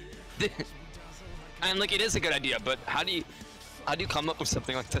 and like, it is a good idea, but how do you come up with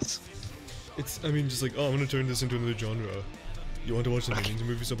something like this? I mean, just like, oh, I'm gonna turn this into another genre. You want to watch the Minions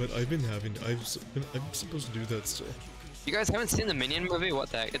movie so bad? I'm supposed to do that still. You guys haven't seen the Minion movie? What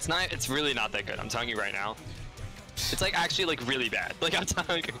the heck? It's really not that good. I'm telling you right now. It's like actually like really bad. Like I'm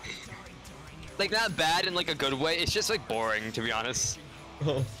telling you, like not bad in like a good way. It's just like boring, to be honest.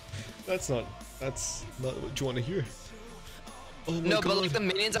 Oh, that's not what you want to hear. Oh my No, God. but like the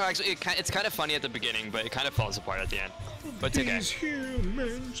Minions are actually it's kind of funny at the beginning, but it kind of falls apart at the end. But it's okay. These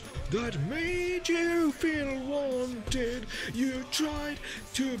humans that made you feel wanted. You tried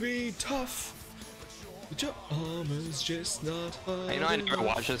to be tough, but your armor's just not hard. You know, I never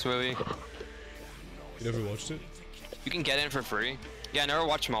watched this movie. You never watched it? You can get it for free. Yeah, I never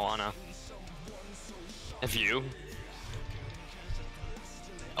watched Moana. Have you?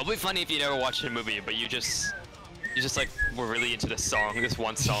 It'll be funny if you never watched a movie, but you just like were really into this song, this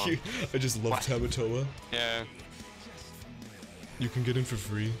one song. I just love Tamatoa. Yeah. You can get in for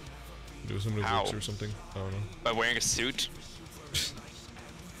free. Do some of the How? works or something. I don't know. By wearing a suit.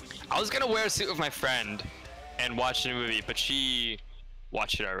 I was gonna wear a suit with my friend and watch the movie, but she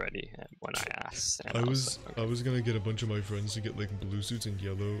watched it already when I asked. And I was gonna get a bunch of my friends to get like blue suits and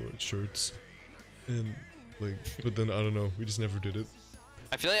yellow shirts, and like, but then I don't know. We just never did it.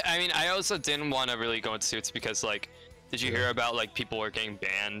 I feel like, I mean, I also didn't want to really go in suits because like, did you hear about like people were getting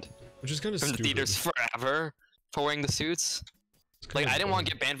banned Which is kind of from the stupid. theaters forever for wearing the suits? It's Like, kinda I didn't want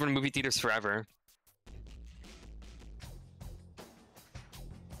to dumb. get banned from the movie theaters forever.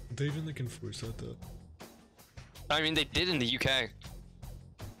 Did they even like enforce that though? I mean, they did in the UK.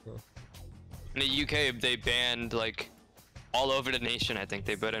 Huh. In the UK, they banned like all over the nation. I think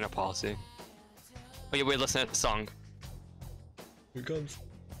they put in a policy. Oh yeah, wait, listen to the song. Here it comes.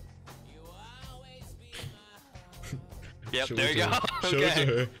 Yep, Show there it you to go. her. Show it to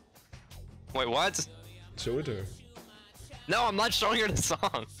her. Wait, what? Show it to her. No, I'm not showing her the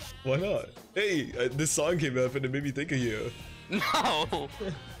song. Why not? Hey, this song came up and it made me think of you. No.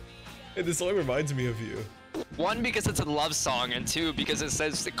 Hey, this song reminds me of you. One, because it's a love song, and two, because it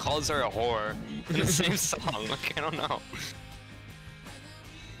says it calls her a whore in the same song. Like, I don't know.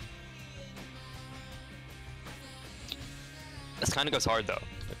 This kind of goes hard though.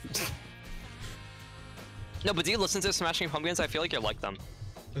 No, but do you listen to Smashing Pumpkins? I feel like you like them.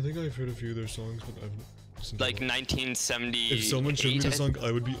 I think I've heard a few of their songs, but I've listened to Like them. 1970. If someone showed me the song,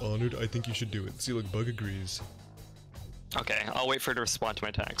 I would be honored. I think you should do it. See, like, Bug agrees. Okay, I'll wait for her to respond to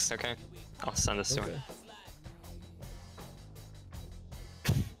my text. Okay, I'll send this to her.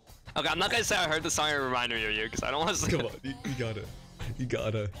 Okay, I'm not gonna say I heard the song and it reminded me of you because I don't want to. Come on, you gotta. You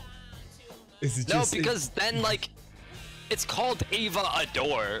gotta. Is it No, just because then like, it's called Ava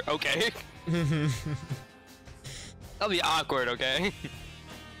Adore. Okay. That'll be awkward. Okay.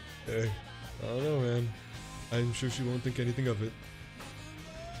 Hey, I don't know, man. I'm sure she won't think anything of it.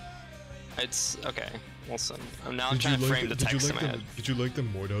 It's okay. Listen, now I'm Did trying you to like frame the did you text in like my the head. Did you like the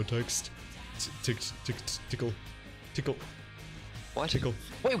Mordhau text? Tickle. What? Tickle.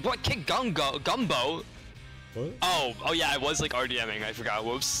 Wait, what? Kick Gumbo? What? Oh yeah, I was like RDMing. I forgot.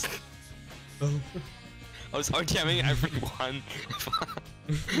 Whoops. Oh. I was RDMing everyone.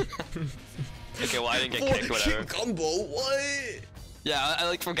 Okay, well I didn't get kicked. Whatever. Combo. What? Yeah, I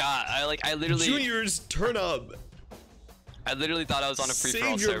like forgot. I literally. Juniors, turn up. I literally thought I was on a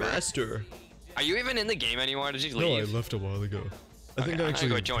free-for-all Save your server. master. Are you even in the game anymore? Did you No, I leave? left a while ago. I think Okay, I I'm actually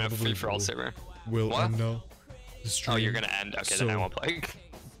gonna go join a probably free-for-all server. will What? end now. The Oh, stream. you're gonna end. Okay, then I So- won't play.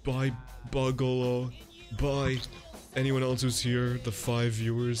 Bye, Bugolo. Bye, anyone else who's here. The 5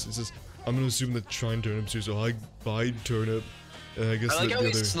 viewers. It's just, I'm gonna assume that Trine Turnip's here, so hi, bye, Turnip. And I guess I like the how we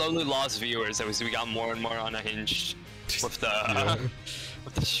other... slowly lost viewers as we got more and more unhinged with the Yeah.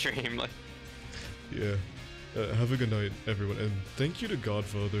 with the stream. Like, Yeah. Have a good night, everyone, and thank you to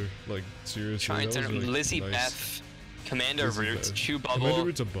Godfather. Like, seriously, trying that to was really Lizzie nice. Beth, Commander Lizzie Roots, Beth. Chew Commander Bubble,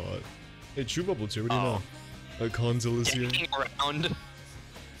 Root's a bot. Hey, Chew Bubble's here, what do you Oh. know? Conzil is here. Dicking Around,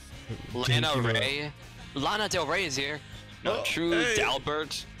 Lana Dinking around. Ray, Lana Del Rey is here. No, Oh, True hey.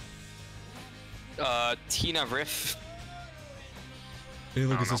 Dalbert, Tina Riff. Hey,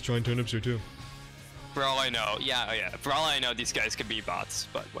 look, I it says don't Trine Turnip's here too. For all I know, yeah. For all I know, these guys could be bots,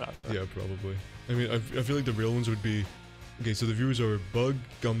 but whatever. Yeah, probably. I mean, I feel like the real ones would be... Okay, so the viewers are Bug,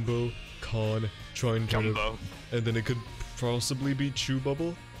 Gumbo, Con, Trine Turnip, Jumbo. and then it could possibly be Chew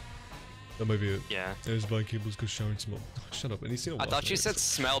Bubble. That might be it. Yeah. There's Bike Cables, go shower and smell. Oh, shut up, and he's seen a I lot thought of you it, said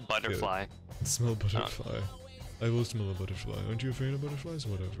so- smell butterfly. Smell butterfly. I will smell a butterfly. Aren't you afraid of butterflies?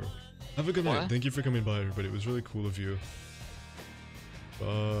 Whatever. Have a good night. What? Thank you for coming by, everybody. It was really cool of you.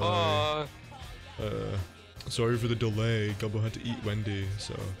 Bye. Sorry for the delay. Gumbo had to eat Wendy,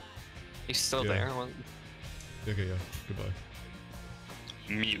 so... He's still Yeah. there. Well, Okay, yeah. Goodbye.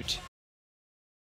 mute.